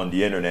on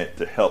the internet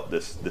to help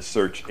the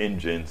search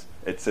engines,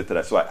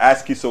 etc. So I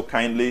ask you so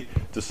kindly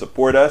to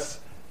support us.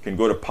 You can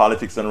go to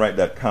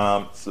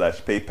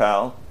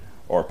politicsdoneright.com/PayPal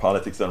or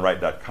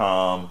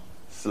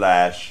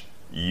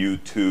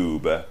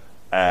politicsdoneright.com/YouTube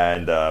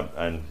and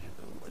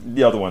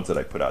the other ones that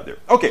I put out there.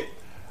 Okay,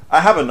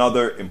 I have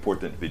another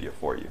important video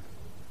for you.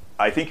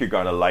 I think you're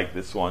gonna like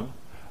this one.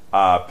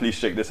 Please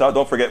check this out.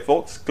 Don't forget,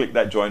 folks, click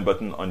that join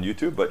button on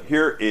YouTube. But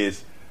here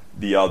is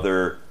the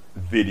other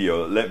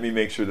video. Let me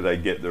make sure that I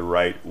get the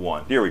right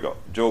one. Here we go.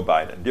 Joe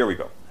Biden. There we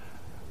go.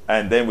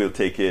 And then we'll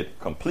take it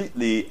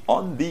completely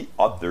on the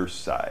other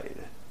side.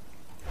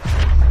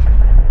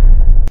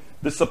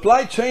 The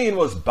supply chain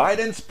was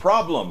Biden's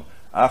problem.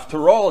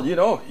 After all, you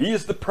know, he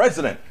is the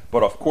president.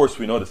 But of course,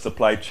 we know the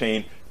supply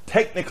chain,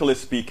 technically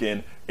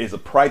speaking, is a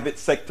private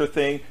sector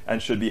thing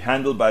and should be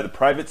handled by the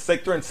private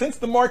sector. And since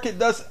the market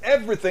does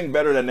everything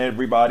better than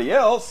everybody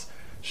else,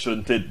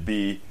 shouldn't it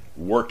be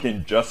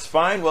working just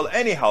fine? Well,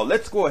 anyhow,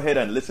 let's go ahead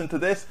and listen to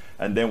this,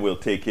 and then we'll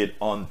take it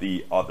on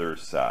the other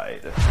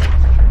side.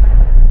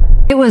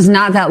 It was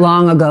not that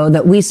long ago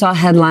that we saw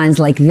headlines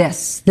like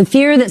this. The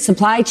fear that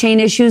supply chain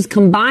issues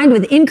combined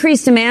with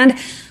increased demand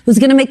was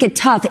going to make it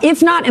tough,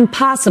 if not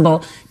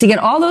impossible, to get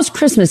all those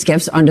Christmas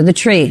gifts under the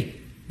tree.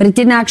 But it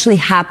didn't actually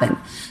happen.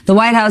 The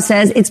White House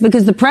says it's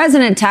because the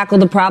president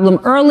tackled the problem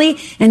early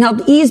and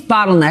helped ease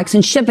bottlenecks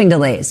and shipping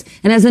delays.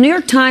 And as the New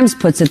York Times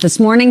puts it this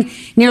morning,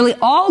 nearly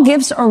all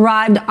gifts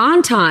arrived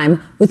on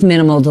time with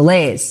minimal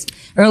delays.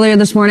 Earlier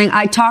this morning,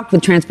 I talked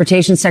with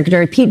Transportation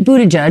Secretary Pete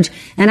Buttigieg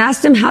and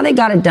asked him how they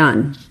got it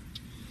done.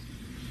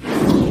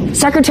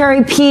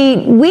 Secretary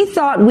Pete, we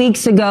thought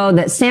weeks ago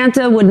that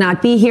Santa would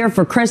not be here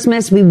for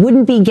Christmas. We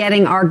wouldn't be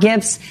getting our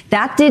gifts.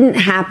 That didn't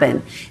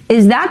happen.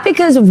 Is that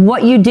because of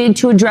what you did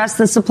to address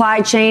the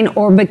supply chain,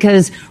 or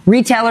because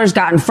retailers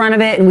got in front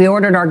of it and we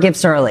ordered our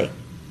gifts early?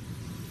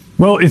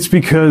 Well, it's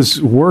because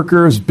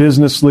workers,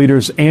 business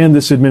leaders, and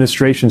this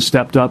administration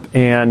stepped up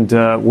and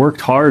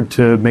worked hard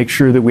to make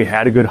sure that we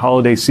had a good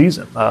holiday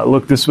season.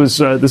 Look, this was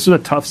a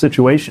tough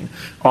situation.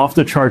 Off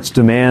the charts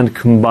demand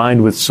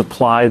combined with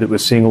supply that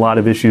was seeing a lot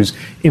of issues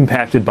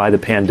impacted by the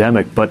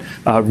pandemic, but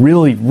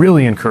really,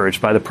 really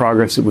encouraged by the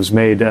progress that was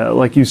made.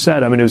 Like you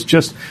said, I mean, it was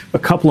just a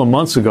couple of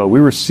months ago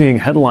we were seeing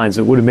headlines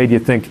that would have made you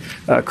think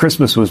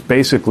Christmas was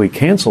basically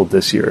canceled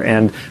this year,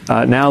 and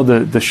now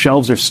the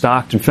shelves are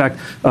stocked. In fact,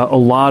 a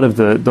lot of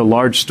the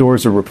large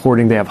stores are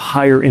reporting they have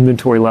higher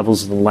inventory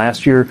levels than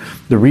last year.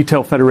 The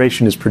Retail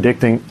Federation is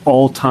predicting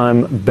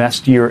all-time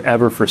best year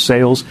ever for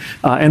sales.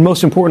 And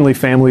most importantly,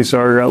 families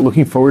are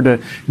looking forward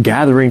to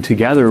gathering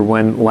together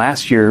when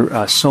last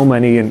year so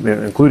many,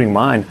 including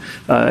mine,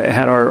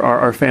 had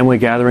our family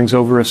gatherings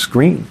over a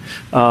screen.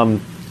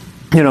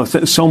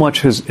 So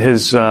much has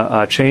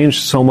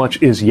changed. So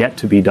much is yet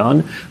to be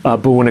done.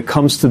 But when it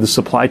comes to the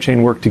supply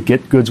chain work to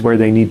get goods where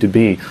they need to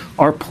be,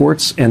 our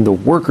ports and the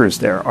workers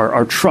there,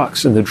 our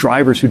trucks and the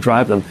drivers who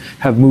drive them,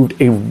 have moved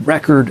a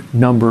record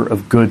number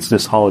of goods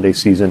this holiday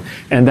season.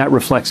 And that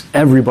reflects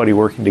everybody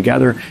working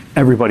together,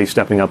 everybody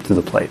stepping up to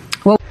the plate.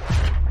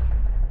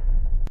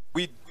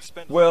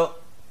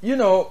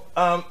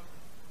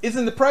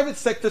 Isn't the private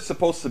sector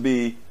supposed to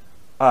be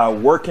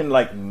working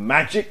like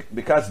magic,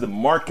 because the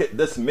market,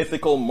 this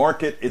mythical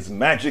market, is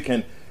magic,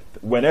 and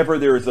whenever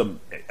there is a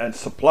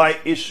supply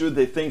issue,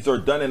 the things are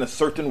done in a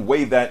certain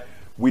way that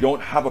we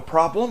don't have a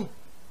problem?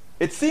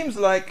 It seems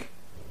like,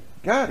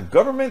 God,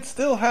 government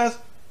still has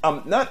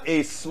not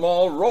a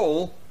small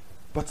role,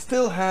 but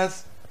still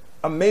has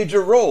a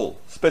major role,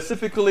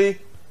 specifically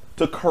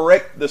to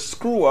correct the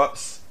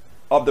screw-ups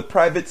of the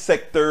private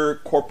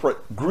sector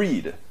corporate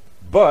greed.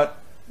 But,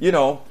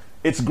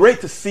 it's great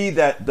to see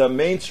that the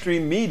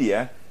mainstream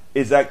media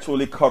is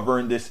actually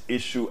covering this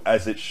issue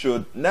as it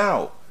should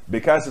now,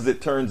 because as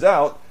it turns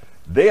out,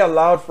 they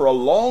allowed for a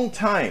long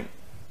time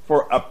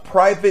for a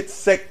private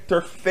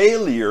sector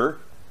failure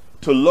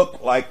to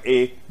look like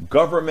a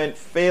government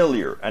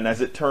failure. And as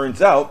it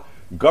turns out,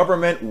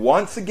 government,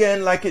 once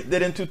again, like it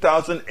did in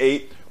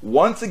 2008,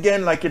 once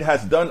again, like it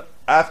has done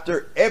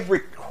after every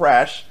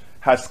crash,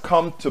 has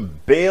come to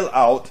bail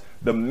out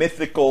the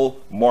mythical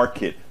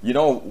market.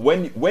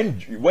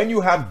 When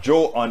you have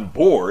Joe on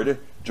board,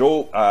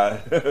 Joe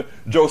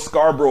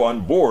Scarborough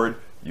on board,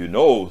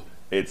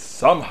 it's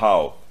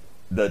somehow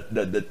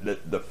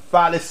the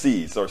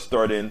fallacies are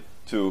starting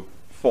to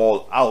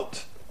fall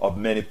out of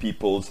many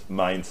people's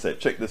mindset.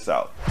 Check this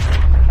out.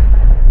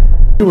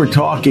 We were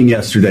talking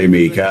yesterday,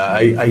 Meek.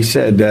 I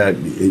said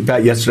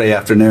about yesterday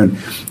afternoon,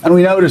 and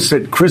we noticed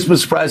that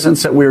Christmas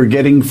presents that we were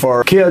getting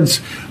for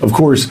kids, of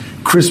course,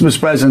 Christmas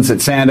presents that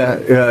Santa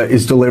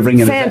is delivering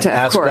and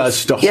asked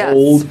us to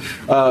hold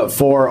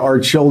for our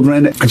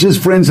children.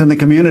 Just friends in the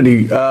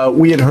community.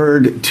 We had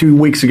heard 2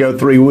 weeks ago,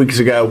 3 weeks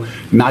ago,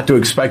 not to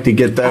expect to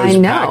get those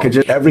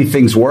packages.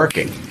 Everything's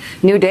working.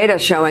 New data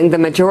showing the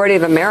majority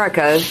of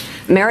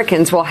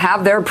Americans will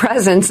have their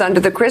presents under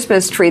the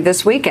Christmas tree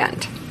this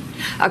weekend.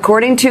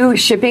 According to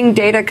shipping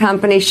data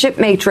company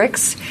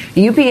ShipMatrix,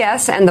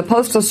 UPS and the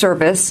Postal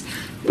Service,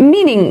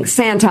 meaning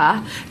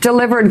Santa,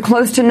 delivered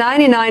close to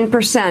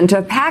 99%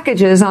 of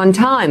packages on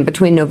time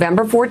between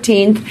November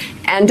 14th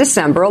and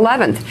December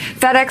 11th.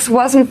 FedEx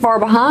wasn't far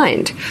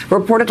behind,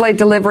 reportedly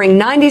delivering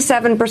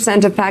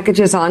 97% of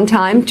packages on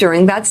time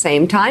during that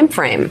same time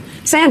frame.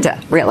 Santa,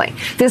 really.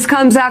 This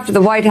comes after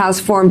the White House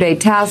formed a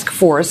task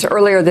force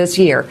earlier this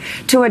year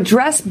to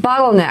address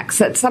bottlenecks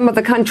at some of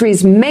the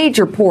country's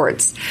major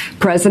ports.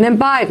 President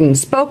Biden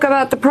spoke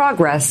about the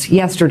progress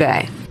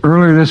yesterday.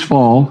 Earlier this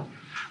fall,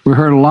 We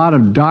heard a lot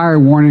of dire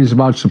warnings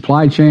about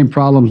supply chain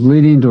problems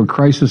leading to a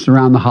crisis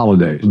around the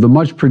holidays. The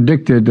much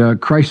predicted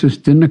crisis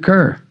didn't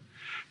occur.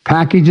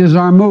 Packages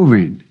are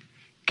moving.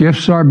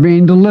 Gifts are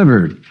being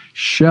delivered.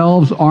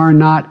 Shelves are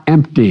not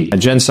empty.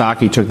 Jen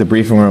Psaki took the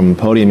briefing room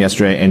podium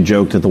yesterday and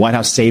joked that the White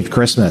House saved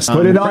Christmas.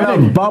 Put it on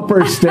a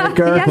bumper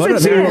sticker.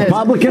 Yes, The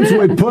Republicans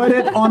would put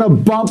it on a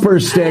bumper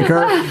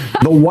sticker.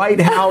 The White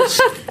House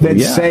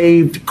that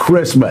saved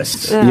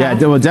Christmas. Yeah,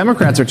 well,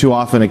 Democrats are too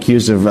often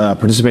accused of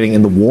participating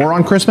in the war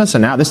on Christmas,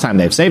 and now this time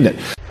they've saved it.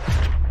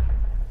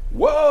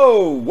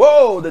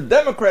 Whoa, the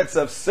Democrats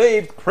have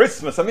saved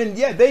Christmas. I mean,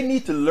 yeah, they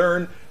need to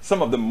learn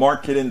some of the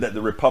marketing that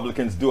the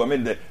Republicans do. I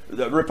mean,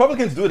 the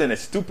Republicans do it in a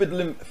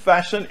stupid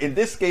fashion. In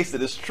this case,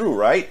 it is true,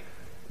 right?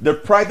 The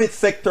private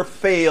sector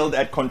failed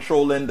at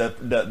controlling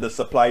the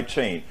supply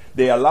chain.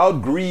 They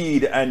allowed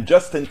greed and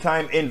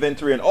just-in-time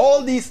inventory and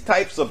all these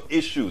types of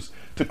issues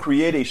to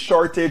create a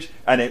shortage,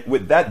 and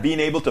with that being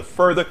able to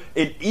further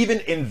it,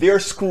 even in their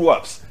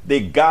screw-ups, they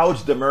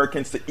gouged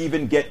Americans to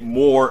even get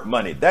more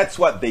money. That's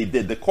what they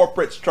did. The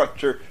corporate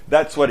structure,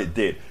 that's what it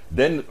did.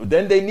 Then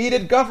they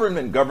needed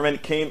government.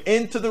 Government came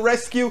into the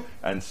rescue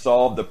and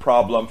solved the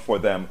problem for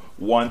them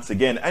once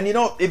again. And you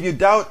know, if you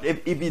doubt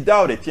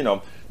it, you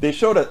know, they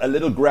showed a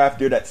little graph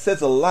there that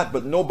says a lot,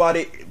 but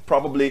nobody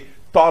probably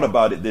thought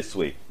about it this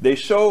way. They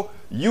show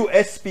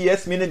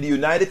USPS, meaning the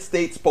United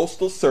States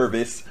Postal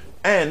Service,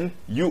 and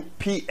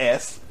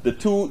UPS, the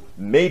two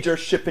major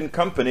shipping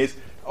companies.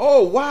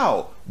 Oh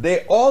wow,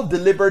 they all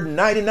delivered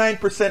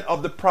 99%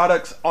 of the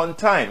products on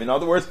time. In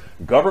other words,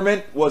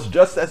 government was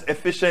just as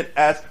efficient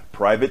as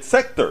private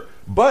sector.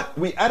 But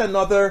we add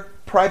another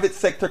private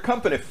sector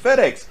company,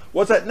 FedEx,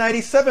 was at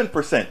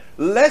 97%,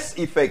 less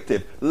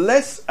effective,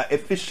 less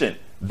efficient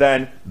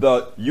than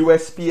the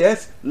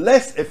USPS,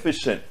 less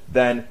efficient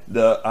than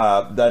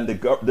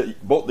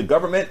both the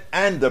government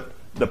and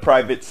the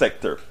private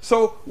sector.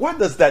 So what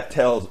does that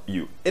tell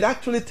you? It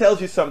actually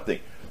tells you something.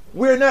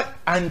 We're not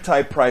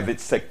anti-private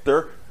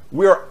sector.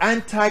 We're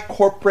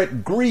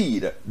anti-corporate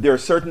greed. There are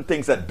certain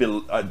things that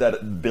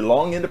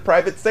belong in the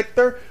private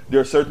sector. There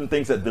are certain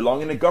things that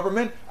belong in the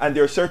government. And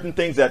there are certain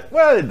things that,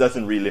 well, it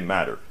doesn't really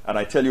matter. And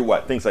I tell you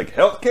what, things like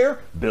healthcare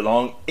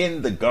belong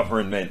in the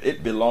government.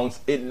 It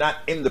belongs not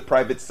in the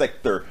private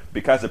sector,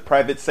 because the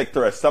private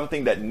sector is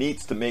something that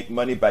needs to make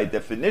money by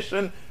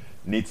definition,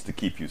 needs to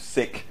keep you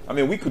sick. I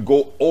mean, we could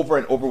go over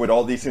and over with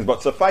all these things,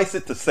 but suffice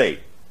it to say,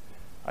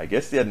 I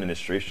guess the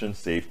administration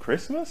saved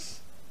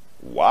Christmas?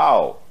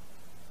 Wow.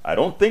 I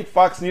don't think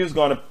Fox News is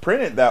going to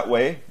print it that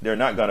way. They're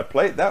not going to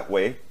play it that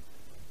way.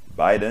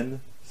 Biden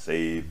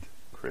saved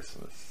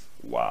Christmas.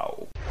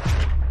 Wow.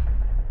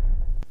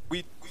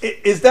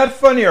 Is that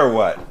funny or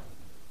what?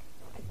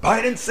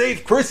 Biden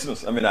saved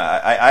Christmas. I mean,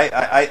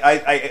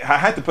 I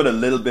had to put a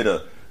little bit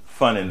of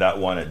fun in that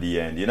one at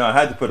the end. You know, I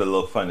had to put a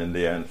little fun in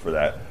the end for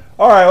that.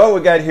 All right, what we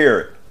got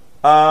here?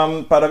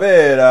 Para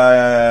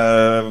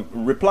ver,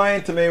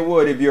 replying to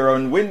Maywood, if you're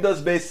on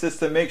Windows-based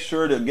system, make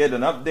sure to get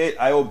an update.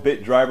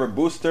 IOBit driver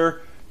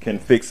booster can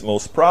fix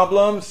most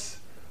problems.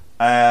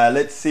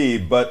 Let's see,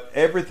 but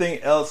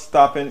everything else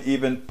stopping,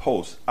 even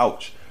post.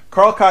 Ouch.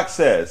 Carl Cox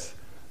says,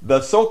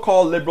 the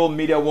so-called liberal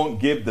media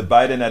won't give the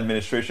Biden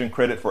administration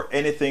credit for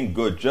anything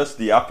good, just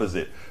the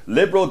opposite.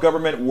 Liberal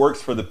government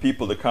works for the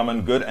people, the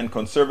common good, and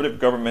conservative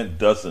government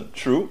doesn't.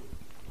 True.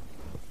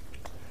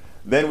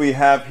 Then we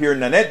have here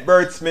Nanette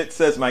Bird Smith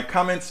says, my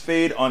comments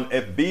fade on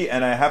FB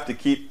and I have to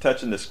keep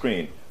touching the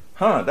screen.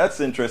 Huh, that's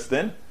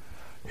interesting.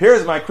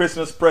 Here's my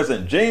Christmas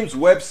present. James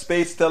Webb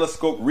Space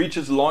Telescope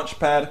reaches launch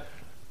pad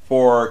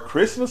for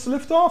Christmas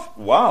liftoff.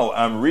 Wow,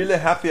 I'm really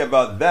happy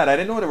about that. I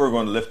didn't know they were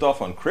going to lift off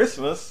on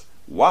Christmas.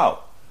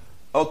 Wow.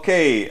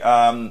 Okay,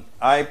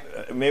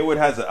 Maywood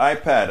has an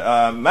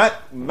iPad.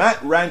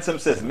 Matt Ransom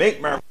says,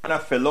 make marijuana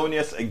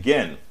felonious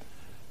again.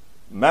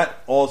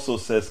 Matt also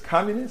says,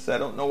 communist? I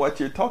don't know what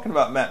you're talking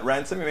about, Matt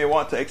Ransom. You may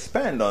want to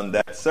expand on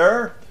that,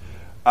 sir.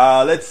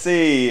 Let's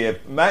see.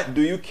 Matt,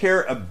 do you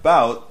care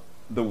about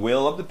the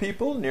will of the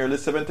people? Nearly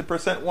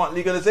 70% want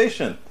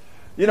legalization.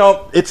 You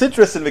know, it's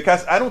interesting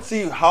because I don't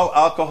see how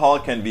alcohol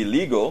can be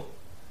legal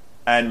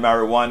and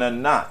marijuana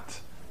not.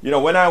 You know,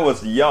 when I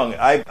was young,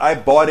 I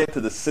bought into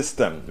the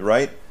system,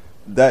 right?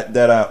 That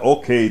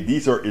okay,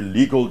 these are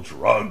illegal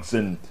drugs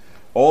and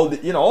all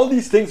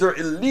these things are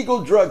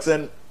illegal drugs,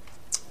 and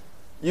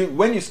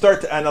when you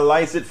start to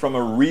analyze it from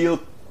a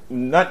real,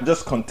 not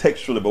just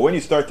contextually, but when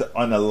you start to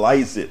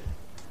analyze it,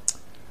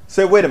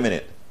 say, wait a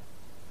minute,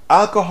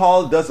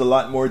 alcohol does a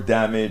lot more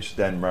damage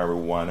than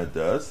marijuana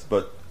does,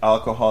 but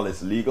alcohol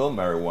is legal,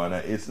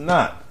 marijuana is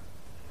not.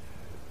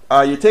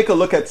 You take a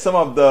look at some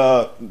of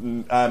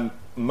the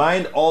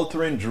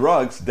mind-altering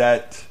drugs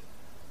that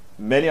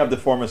many of the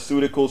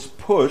pharmaceuticals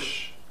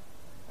push,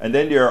 and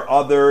then there are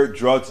other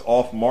drugs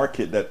off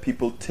market that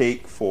people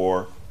take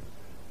for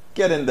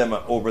getting them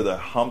over the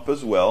hump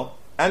as well.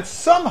 And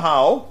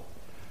somehow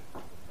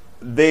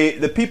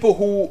the people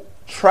who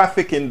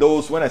traffic in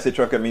those, when I say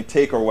traffic, I mean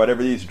take or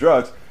whatever these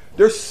drugs,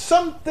 There's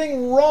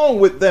something wrong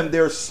with them.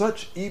 They're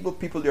such evil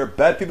people. They're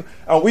bad people.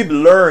 And we've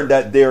learned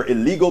that they're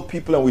illegal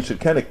people and we should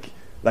kind of,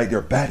 like,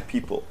 they're bad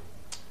people.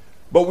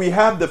 But we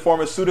have the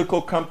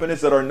pharmaceutical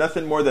companies that are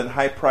nothing more than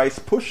high price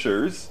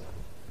pushers,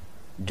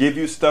 give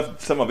you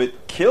stuff, some of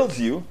it kills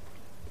you.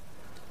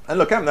 And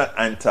look, I'm not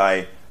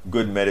anti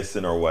good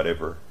medicine or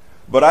whatever,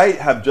 but I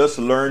have just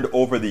learned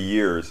over the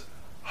years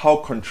how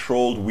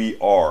controlled we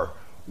are.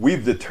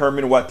 We've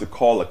determined what to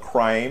call a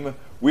crime.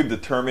 We've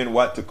determined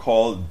what to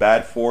call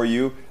bad for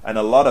you, and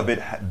a lot of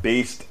it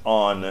based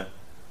on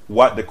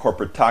what the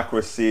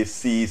corporatocracy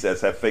sees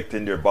as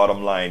affecting their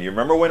bottom line. You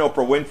remember when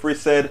Oprah Winfrey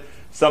said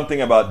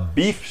something about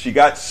beef? She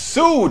got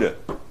sued.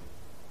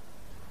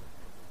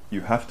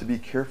 You have to be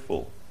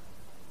careful.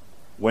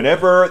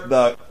 Whenever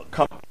the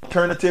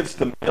alternatives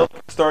to milk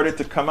started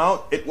to come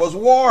out, it was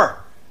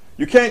war.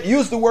 You can't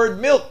use the word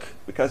milk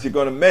because you're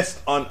going to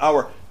mess on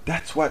our...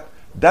 That's what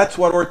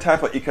our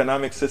type of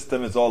economic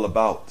system is all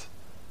about.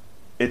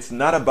 It's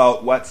not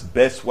about what's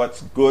best,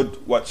 what's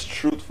good, what's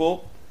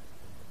truthful.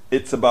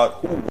 It's about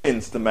who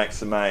wins to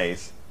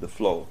maximize the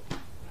flow.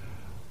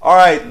 All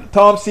right,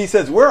 Tom C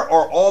says, where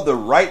are all the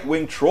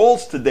right-wing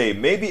trolls today?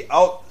 Maybe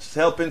out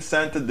helping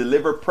Santa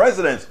deliver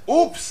presidents.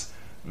 Oops,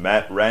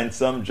 Matt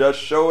Ransom just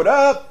showed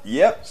up.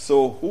 Yep,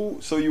 so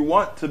you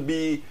want to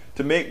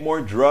make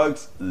more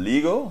drugs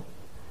legal?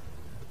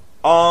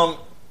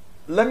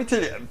 Let me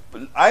tell you,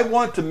 I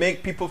want to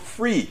make people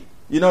free.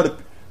 You know,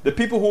 the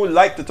people who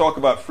like to talk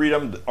about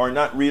freedom are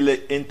not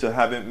really into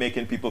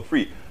making people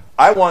free.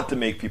 I want to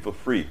make people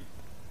free.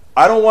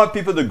 I don't want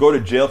people to go to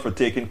jail for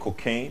taking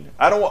cocaine.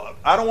 I don't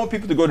want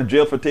people to go to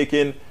jail for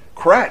taking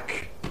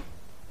crack.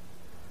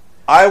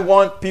 I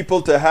want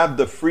people to have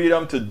the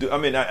freedom to do. I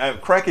mean,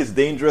 crack is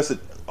dangerous,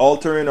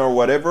 altering or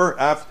whatever.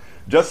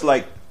 Just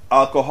like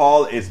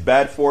alcohol is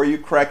bad for you,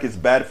 crack is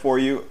bad for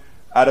you.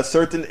 At a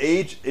certain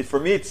age, for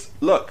me, it's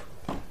look.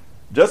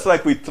 Just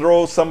like we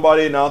throw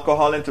somebody in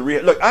alcohol into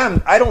rehab. Look,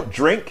 I don't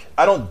drink.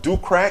 I don't do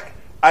crack.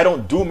 I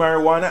don't do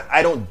marijuana.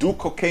 I don't do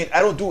cocaine.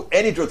 I don't do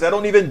any drugs. I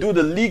don't even do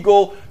the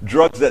legal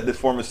drugs that the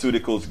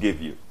pharmaceuticals give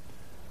you.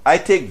 I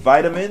take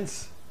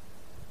vitamins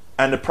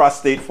and the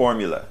prostate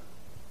formula.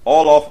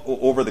 All off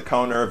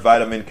over-the-counter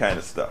vitamin kind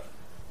of stuff.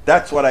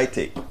 That's what I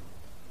take.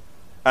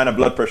 And a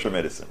blood pressure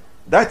medicine.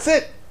 That's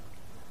it.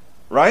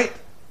 Right?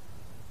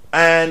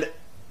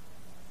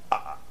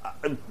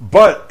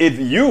 But if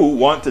you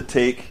want to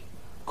take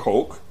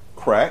coke,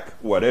 crack,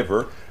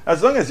 whatever,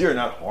 as long as you're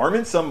not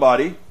harming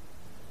somebody,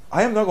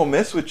 I am not going to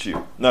mess with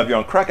you. Now, if you're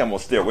on crack, I'm going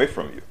to stay away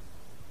from you.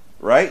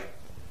 Right?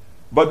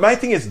 But my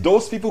thing is,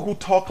 those people who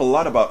talk a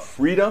lot about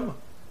freedom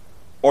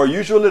are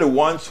usually the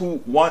ones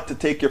who want to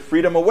take your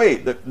freedom away.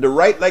 The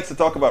right likes to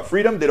talk about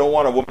freedom. They don't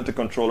want a woman to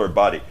control her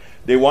body.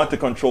 They want to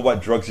control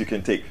what drugs you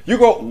can take. You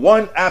go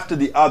one after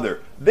the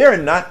other. They're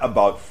not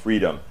about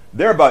freedom.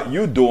 They're about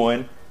you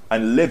doing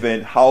and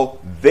living how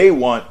they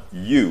want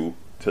you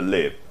to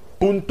live.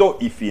 Punto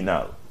y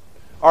final.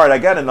 All right, I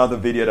got another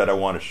video that I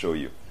want to show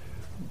you.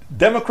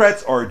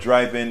 Democrats are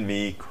driving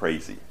me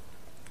crazy.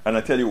 And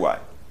I'll tell you why.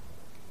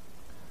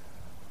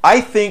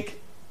 I think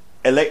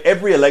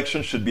every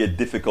election should be a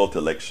difficult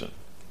election.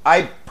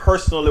 I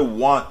personally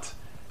want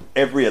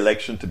every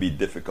election to be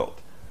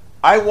difficult.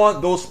 I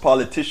want those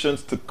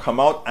politicians to come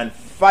out and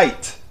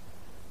fight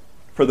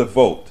for the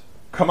vote.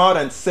 Come out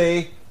and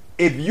say,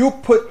 if you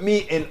put me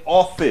in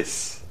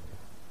office,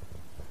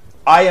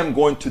 I am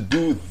going to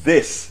do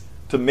this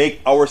to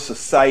make our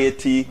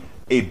society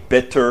a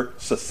better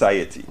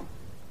society.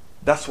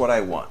 That's what I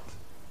want.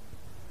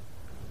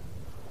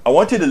 I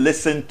want you to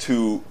listen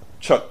to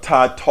Chuck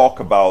Todd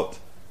talk about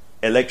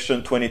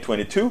election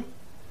 2022,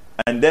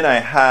 and then I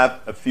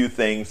have a few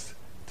things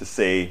to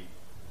say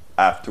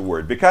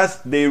afterward because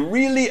they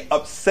really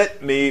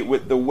upset me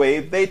with the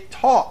way they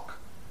talk.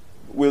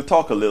 We'll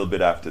talk a little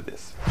bit after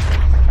this.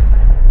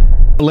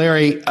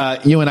 Larry,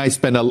 you and I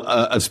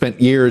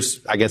spent years,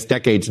 I guess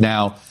decades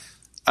now,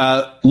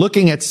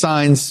 looking at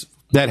signs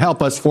that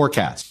help us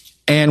forecast.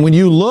 And when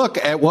you look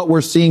at what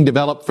we're seeing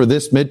develop for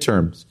this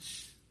midterms,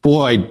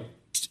 boy,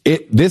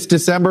 this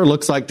December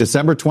looks like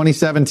December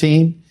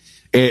 2017,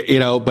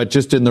 but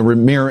just in the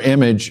mirror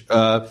image,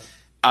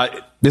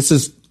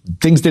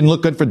 things didn't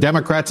look good for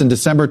Democrats in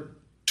December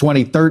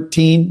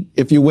 2013,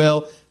 if you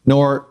will,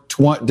 nor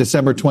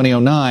December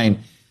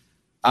 2009.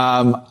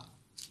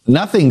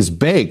 Nothing's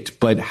baked,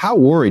 but how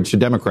worried should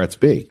Democrats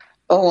be?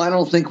 Oh, I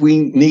don't think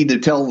we need to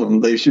tell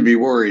them they should be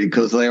worried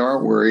because they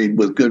are worried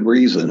with good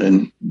reason.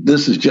 And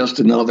this is just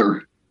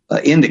another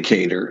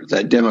indicator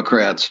that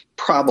Democrats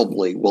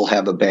probably will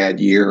have a bad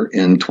year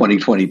in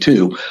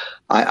 2022.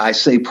 I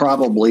say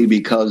probably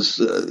because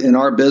in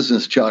our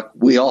business, Chuck,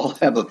 we all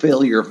have a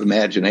failure of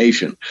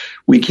imagination.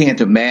 We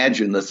can't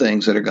imagine the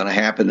things that are going to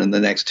happen in the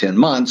next 10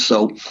 months.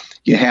 So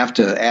you have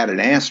to add an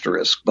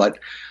asterisk. But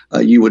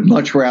you would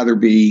much rather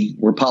be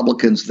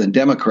Republicans than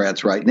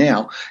Democrats right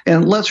now.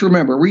 And let's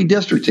remember,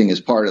 redistricting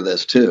is part of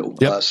this, too.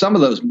 Yep. Some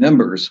of those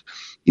members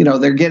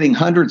they're getting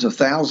hundreds of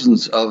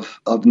thousands of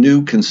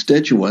new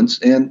constituents,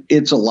 and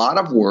it's a lot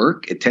of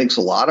work. It takes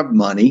a lot of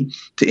money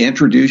to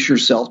introduce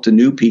yourself to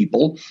new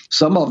people.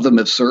 Some of them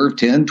have served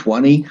 10,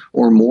 20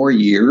 or more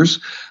years.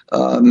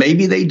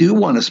 Maybe they do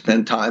want to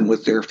spend time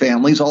with their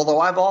families, although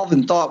I've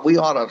often thought we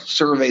ought to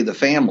survey the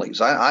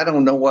families. I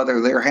don't know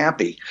whether they're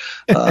happy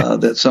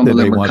that some of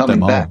them are coming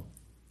back.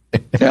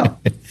 Yeah.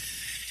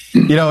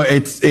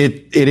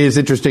 It is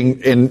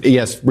interesting. And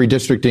yes,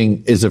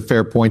 redistricting is a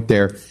fair point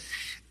there.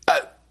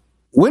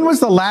 When was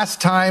the last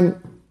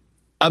time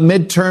a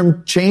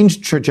midterm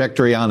changed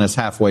trajectory on us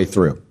halfway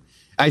through?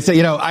 I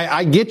say,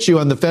 I get you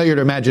on the failure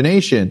to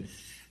imagination,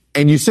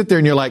 and you sit there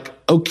and you're like,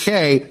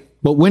 okay,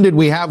 but when did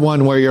we have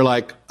one where you're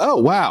like, oh,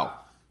 wow,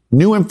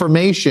 new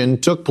information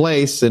took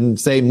place in,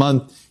 say, in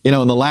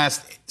the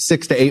last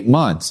 6 to 8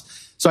 months?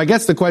 So I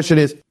guess the question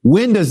is,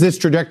 when does this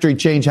trajectory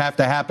change have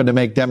to happen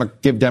to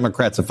give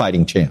Democrats a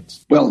fighting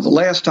chance? Well, the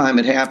last time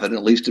it happened,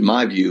 at least in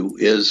my view,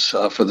 is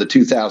for the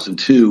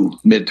 2002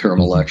 midterm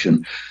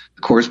election.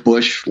 Of course,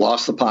 Bush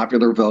lost the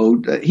popular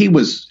vote. He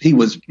was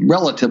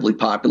relatively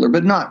popular,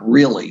 but not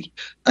really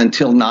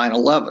until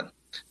 9/11.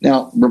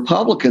 Now,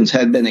 Republicans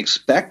had been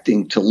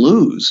expecting to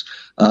lose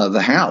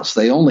the House.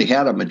 They only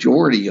had a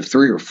majority of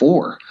 3 or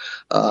 4.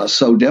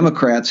 So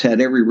Democrats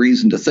had every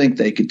reason to think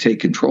they could take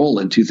control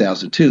in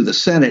 2002. The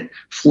Senate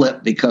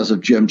flipped because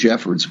of Jim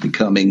Jeffords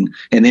becoming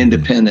an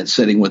independent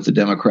sitting with the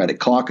Democratic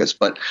caucus.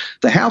 But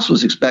the House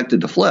was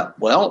expected to flip.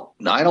 Well,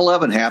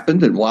 9/11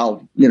 happened. And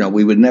while,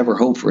 we would never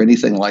hope for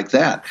anything like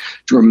that,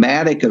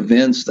 dramatic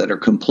events that are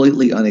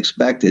completely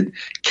unexpected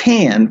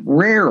can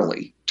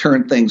rarely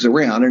turn things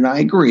around. And I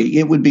agree,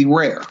 it would be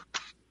rare.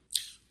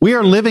 We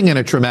are living in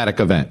a traumatic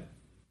event.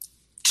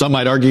 Some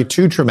might argue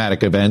 2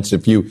 traumatic events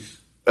if you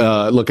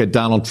look at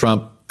Donald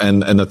Trump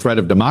and the threat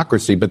of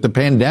democracy. But the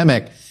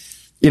pandemic,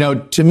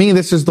 to me,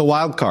 this is the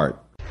wild card.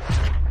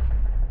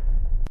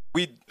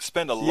 We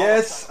spend a lot.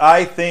 Yes,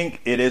 I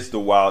think it is the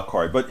wild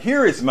card. But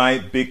here is my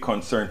big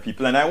concern,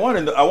 people, and I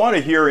want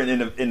to hear it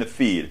in the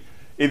feed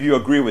if you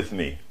agree with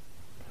me.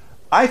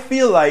 I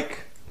feel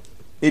like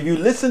if you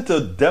listen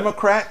to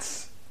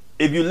Democrats,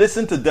 if you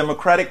listen to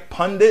Democratic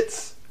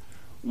pundits,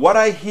 what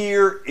I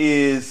hear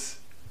is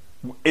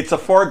it's a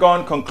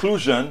foregone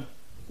conclusion.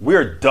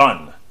 We're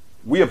done.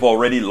 We have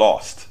already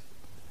lost.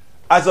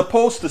 As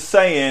opposed to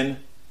saying,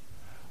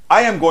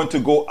 I am going to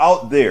go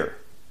out there.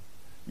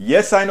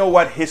 Yes, I know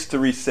what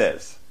history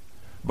says,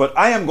 but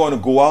I am going to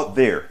go out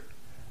there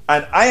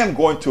and I am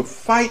going to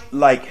fight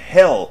like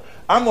hell.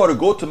 I'm going to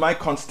go to my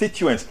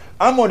constituents.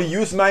 I'm going to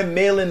use my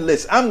mailing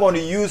list. I'm going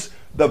to use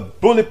the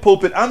bullet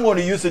pulpit. I'm going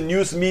to use the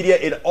news media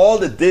in all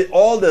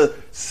the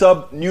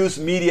sub news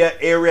media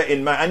area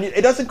in my, and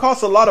it doesn't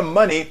cost a lot of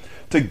money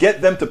to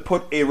get them to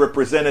put a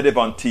representative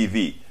on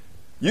TV.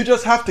 You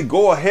just have to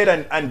go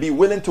ahead and be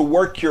willing to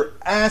work your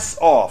ass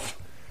off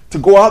to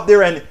go out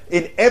there and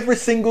in every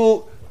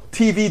single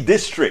TV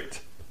district,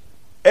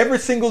 every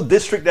single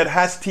district that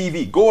has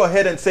TV, go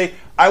ahead and say,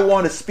 I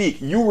want to speak.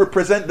 You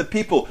represent the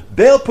people.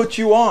 They'll put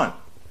you on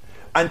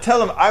and tell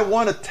them, I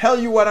want to tell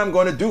you what I'm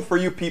going to do for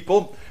you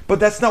people. But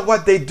that's not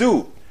what they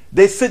do.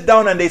 They sit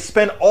down and they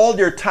spend all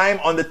their time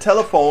on the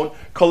telephone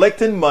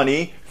collecting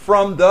money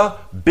from the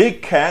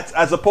big cats,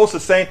 as opposed to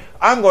saying,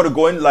 I'm going to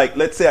go in like,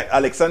 let's say,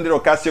 Alexandria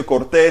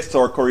Ocasio-Cortez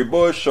or Cory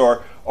Bush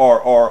or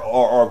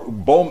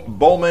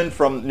Bowman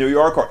from New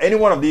York or any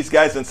one of these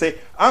guys and say,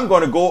 I'm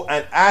going to go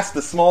and ask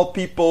the small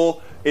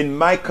people in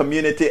my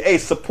community, hey,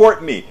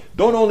 support me.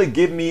 Don't only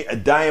give me a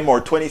dime or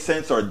 20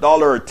 cents or a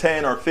dollar or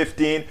 10 or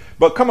 15,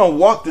 but come and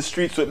walk the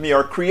streets with me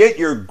or create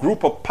your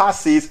group of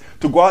posses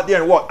to go out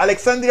there and walk.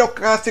 Alexandria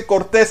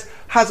Ocasio-Cortez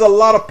has a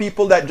lot of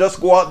people that just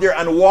go out there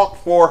and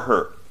walk for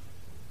her.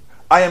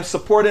 I am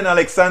supporting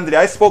Alexandria.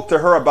 I spoke to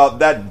her about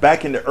that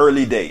back in the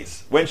early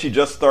days when she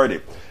just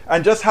started.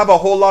 And just have a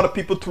whole lot of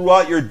people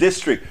throughout your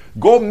district.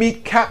 Go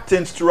meet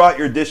captains throughout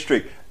your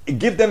district.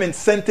 Give them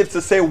incentives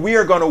to say, we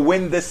are going to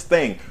win this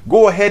thing.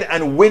 Go ahead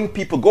and win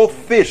people. Go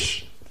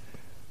fish.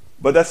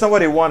 But that's not what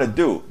they want to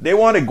do. They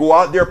want to go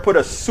out there, put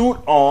a suit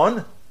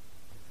on.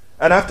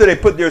 And after they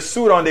put their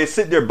suit on, they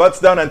sit their butts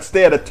down and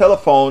stay at a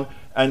telephone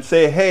and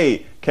say,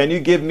 hey, can you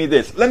give me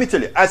this? Let me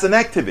tell you, as an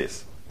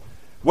activist,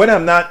 when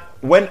I'm not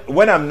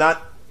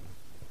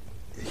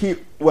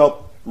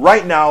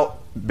right now,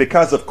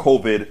 because of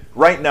COVID,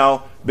 right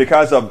now,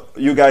 because of,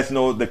 you guys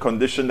know the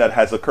condition that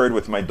has occurred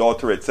with my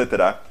daughter,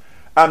 etc.,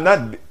 I'm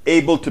not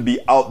able to be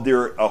out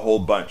there a whole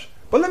bunch.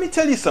 But let me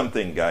tell you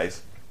something,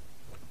 guys.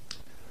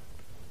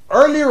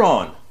 Earlier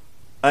on,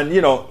 and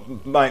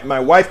my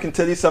wife can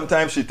tell you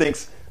sometimes she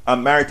thinks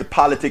I'm married to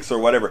politics or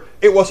whatever.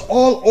 It was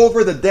all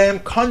over the damn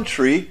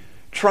country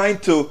trying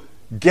to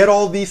get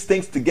all these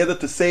things together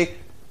to say,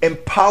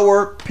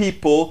 empower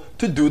people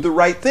to do the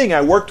right thing.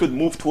 I worked with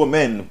Move to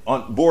Amend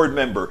on board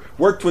member,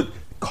 worked with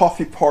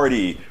Coffee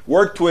Party,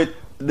 worked with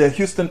the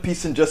Houston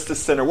Peace and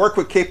Justice Center, worked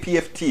with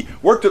KPFT,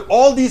 worked with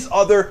all these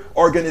other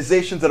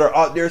organizations that are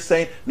out there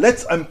saying,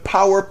 let's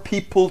empower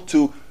people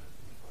to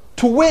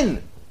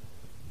win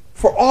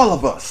for all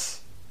of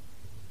us,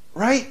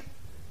 right?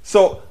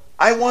 So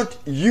I want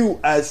you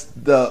as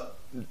the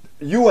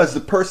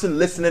person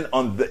listening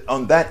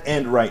on that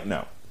end right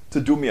now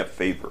to do me a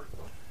favor.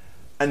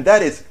 And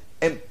that is,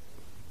 and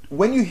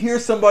when you hear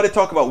somebody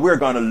talk about we're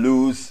going to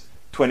lose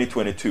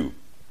 2022,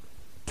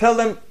 tell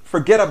them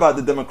forget about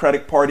the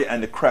Democratic Party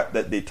and the crap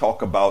that they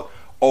talk about.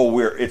 Oh,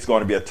 it's going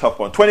to be a tough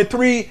one.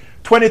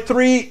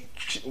 23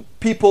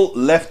 people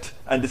left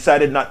and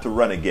decided not to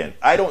run again.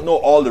 I don't know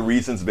all the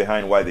reasons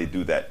behind why they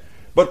do that.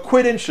 But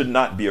quitting should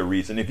not be a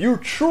reason. If you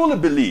truly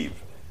believe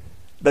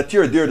that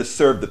you're there to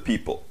serve the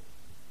people,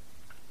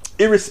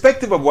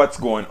 irrespective of what's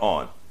going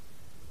on,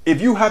 if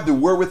you have the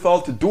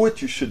wherewithal to do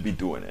it, you should be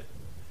doing it.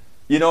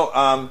 You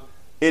know,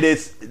 it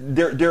is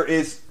there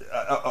is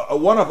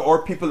one of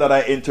our people that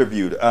I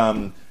interviewed.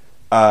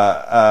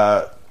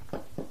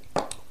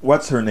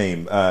 What's her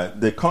name?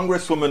 The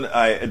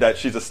congresswoman. That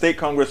she's a state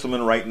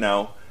congresswoman right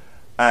now,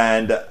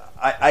 and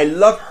I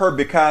love her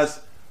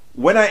because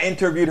when I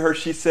interviewed her,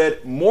 she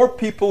said more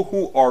people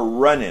who are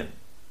running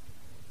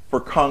for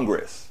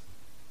Congress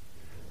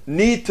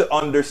need to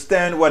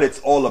understand what it's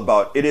all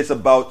about. It is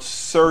about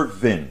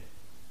serving.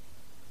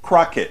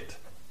 Crockett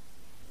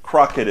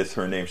is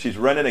her name. She's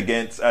running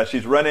against.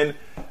 She's running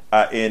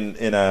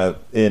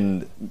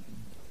in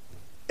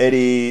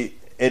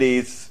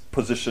Eddie's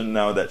position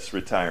now that's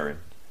retiring.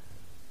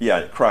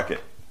 Yeah,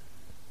 Crockett.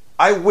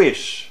 I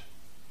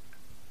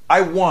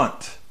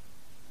want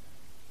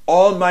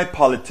all my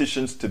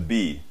politicians to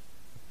be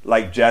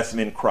like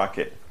Jasmine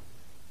Crockett.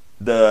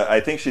 I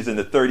think she's in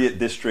the 30th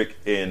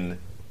district in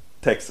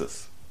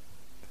Texas.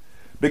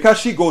 Because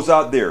she goes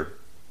out there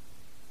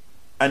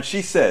and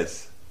she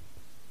says,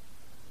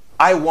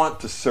 I want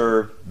to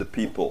serve the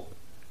people.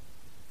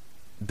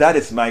 That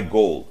is my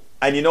goal.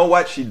 And you know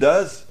what she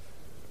does?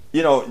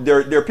 You know,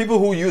 there are people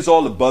who use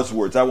all the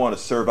buzzwords. I want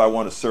to serve, I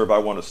want to serve, I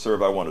want to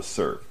serve, I want to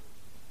serve.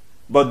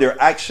 But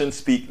their actions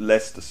speak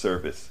less to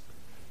service.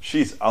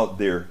 She's out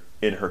there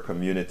in her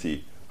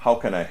community. How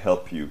can I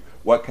help you?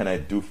 What can I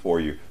do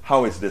for you?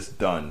 How is this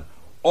done?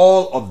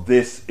 All of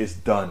this is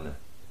done.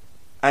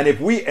 And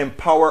if we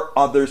empower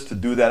others to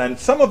do that, and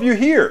some of you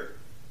here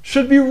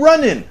should be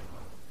running.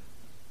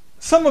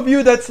 Some of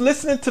you that's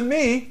listening to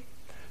me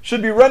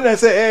should be running and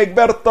say, hey,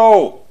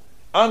 Egberto,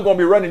 I'm going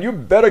to be running. You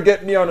better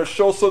get me on a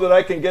show so that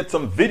I can get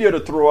some video to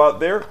throw out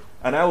there.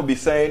 And I will be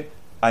saying,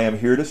 I am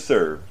here to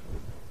serve.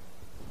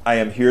 I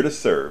am here to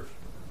serve.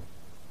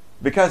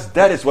 Because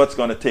that is what's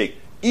going to take.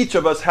 Each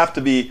of us have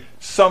to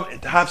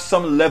have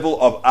some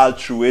level of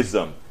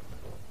altruism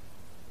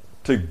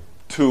to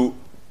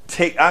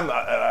take.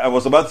 I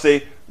was about to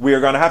say we are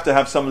going to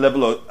have some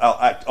level of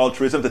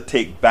altruism to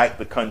take back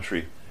the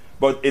country.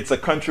 But it's a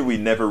country we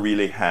never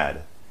really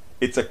had.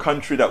 It's a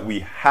country that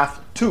we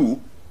have to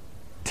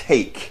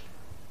take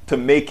to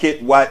make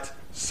it what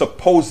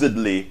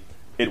supposedly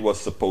it was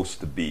supposed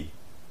to be.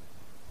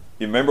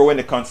 You remember when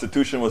the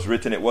Constitution was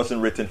written, it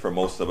wasn't written for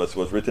most of us. It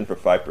was written for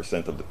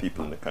 5% of the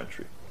people in the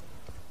country.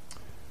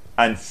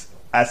 And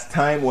as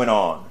time went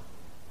on,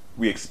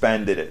 we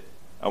expanded it.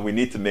 And we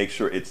need to make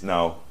sure it's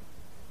now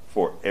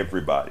for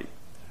everybody.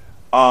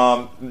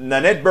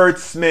 Nanette Bird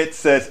Smith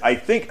says, I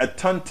think a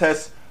ton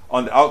test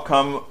on the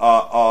outcome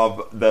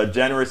of the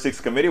January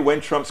 6th committee. When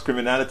Trump's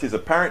criminality is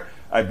apparent,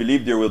 I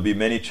believe there will be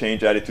many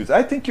change attitudes.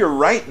 I think you're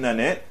right,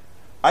 Nanette.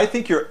 I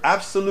think you're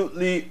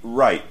absolutely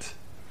right.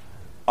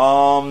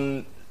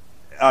 Carl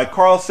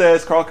Cox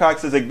says,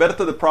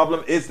 Egberto, the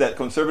problem is that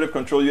conservative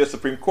controlled U.S.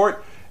 Supreme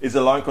Court is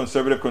allowing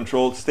conservative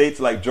controlled states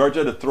like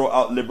Georgia to throw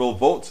out liberal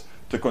votes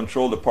to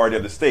control the party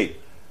of the state.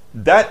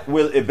 That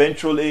will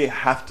eventually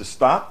have to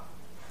stop.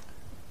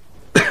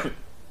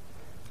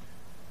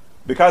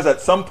 Because at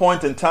some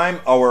point in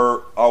time,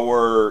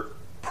 our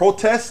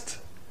protest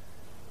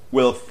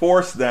will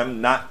force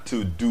them not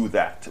to do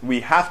that.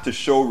 We have to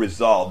show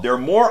resolve. There are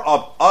more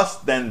of us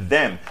than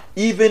them.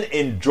 Even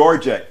in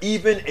Georgia,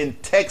 even in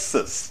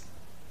Texas,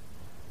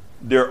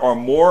 there are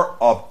more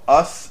of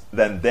us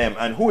than them.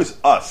 And who is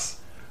us?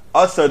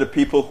 Us are the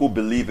people who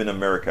believe in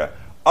America.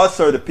 Us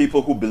are the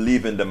people who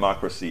believe in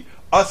democracy.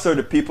 Us are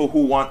the people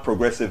who want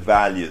progressive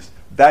values.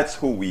 That's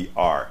who we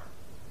are.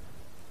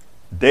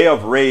 Day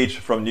of Rage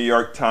from New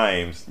York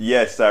Times.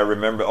 Yes, I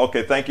remember.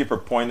 Okay, thank you for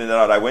pointing that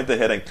out. I went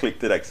ahead and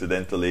clicked it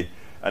accidentally,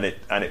 and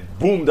it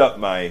boomed up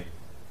my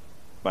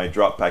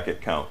drop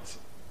packet count.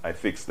 I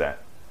fixed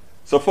that.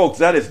 So, folks,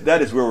 that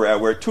is where we're at.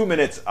 We're 2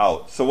 minutes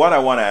out. So, what I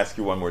want to ask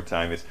you one more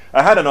time is,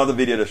 I had another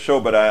video to show,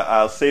 but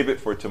I'll save it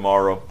for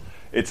tomorrow.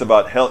 It's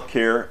about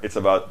healthcare. It's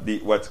about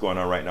what's going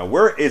on right now.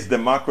 Where is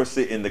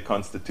democracy in the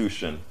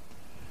Constitution?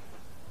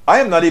 I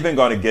am not even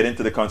going to get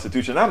into the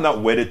Constitution. I'm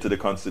not wedded to the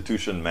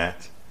Constitution,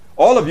 Matt.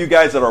 All of you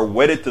guys that are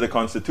wedded to the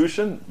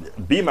Constitution,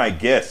 be my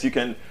guest. You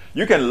can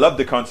love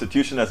the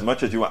Constitution as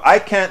much as you want. I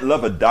can't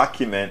love a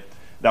document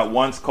that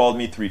once called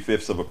me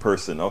 3/5 of a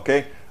person,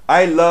 okay?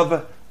 I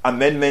love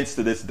amendments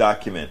to this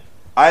document.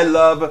 I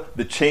love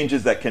the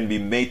changes that can be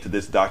made to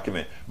this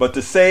document. But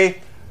to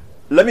say,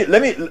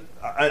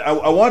 I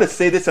want to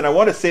say this, and I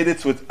want to say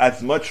this with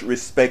as much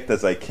respect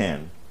as I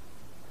can.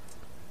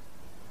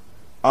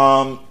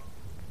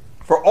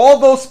 For all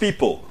those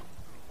people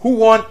who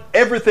want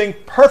everything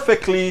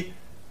perfectly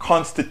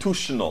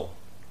constitutional.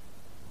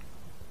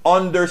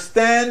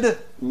 Understand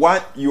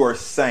what you are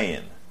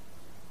saying.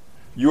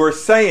 You are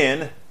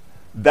saying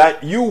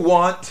that you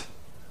want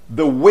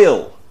the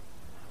will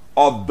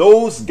of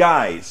those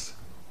guys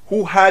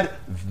who had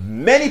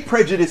many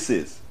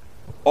prejudices,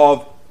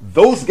 of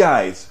those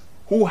guys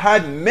who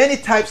had many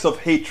types of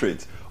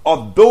hatreds,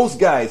 of those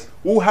guys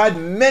who had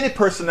many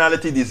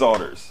personality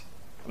disorders.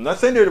 I'm not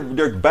saying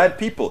they're bad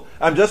people.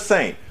 I'm just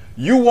saying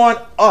you want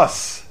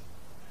us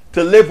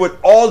to live with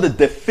all the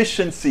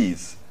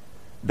deficiencies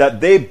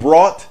that they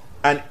brought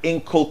and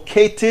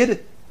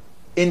inculcated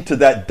into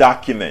that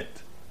document.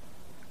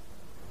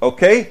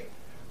 Okay?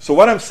 So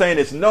what I'm saying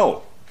is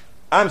no.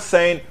 I'm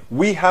saying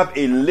we have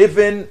a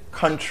living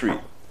country.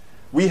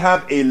 We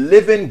have a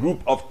living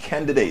group of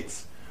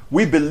candidates.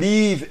 We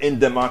believe in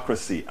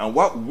democracy. And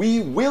what we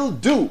will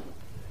do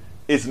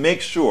is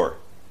make sure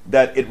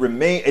that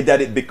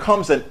it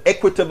becomes an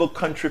equitable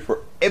country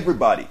for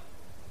everybody.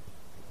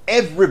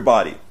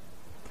 Everybody.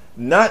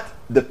 Not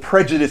the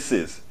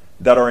prejudices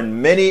that are in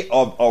many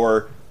of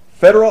our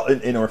federal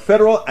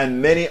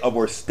and many of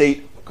our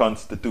state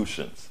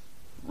constitutions.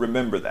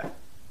 Remember that.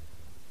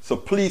 So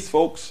please,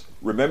 folks,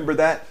 remember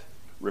that.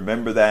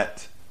 Remember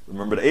that.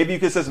 Remember that.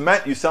 ABUK says,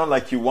 Matt, you sound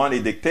like you want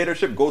a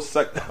dictatorship. Go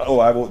suck. Oh,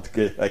 I won't.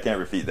 I can't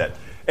repeat that.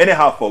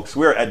 Anyhow, folks,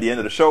 we're at the end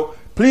of the show.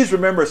 Please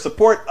remember,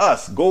 support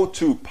us. Go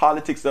to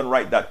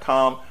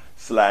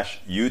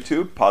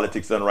politicsdoneright.com/YouTube.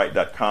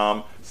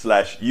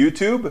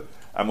 Politicsdoneright.com/YouTube.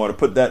 I'm going to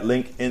put that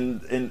link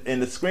in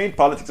the screen.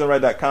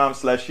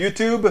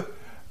 Politicsdoneright.com/YouTube.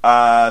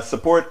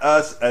 Support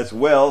us as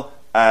well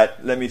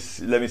at let me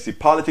see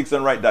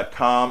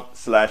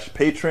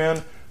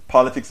politicsdoneright.com/Patreon.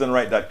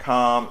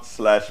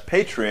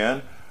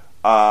 politicsdoneright.com/Patreon.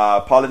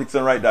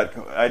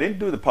 Politicsdoneright.com. I didn't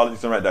do the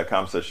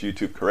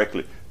politicsdoneright.com/YouTube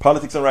correctly.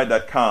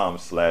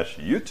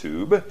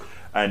 politicsdoneright.com/YouTube.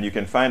 And you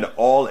can find an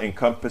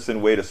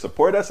all-encompassing way to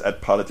support us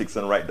at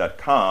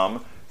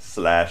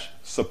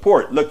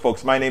politicsdoneright.com/support. Look,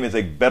 folks, my name is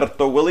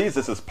Egberto Willies.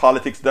 This is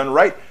Politics Done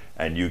Right.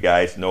 And you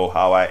guys know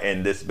how I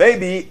end this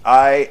baby.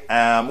 I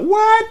am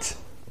what?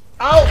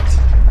 Out!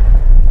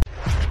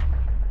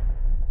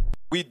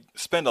 We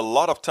spend a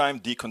lot of time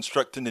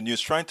deconstructing the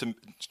news, trying to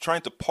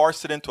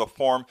parse it into a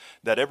form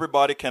that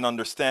everybody can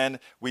understand.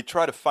 We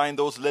try to find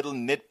those little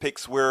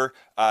nitpicks where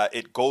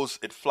it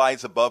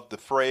flies above the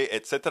fray,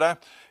 etc.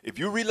 If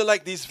you really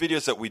like these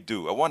videos that we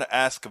do, I want to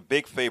ask a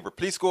big favor.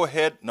 Please go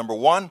ahead. Number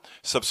 1,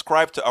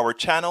 subscribe to our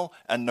channel.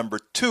 And number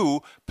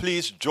 2,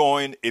 please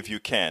join if you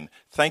can.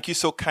 Thank you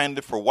so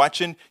kindly for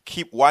watching.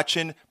 Keep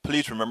watching.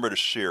 Please remember to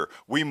share.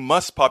 We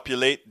must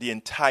populate the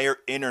entire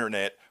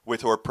internet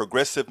with our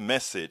progressive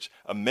message,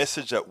 a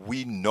message that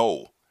we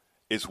know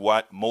is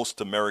what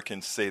most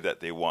Americans say that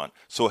they want.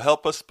 So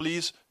help us,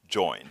 please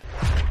join.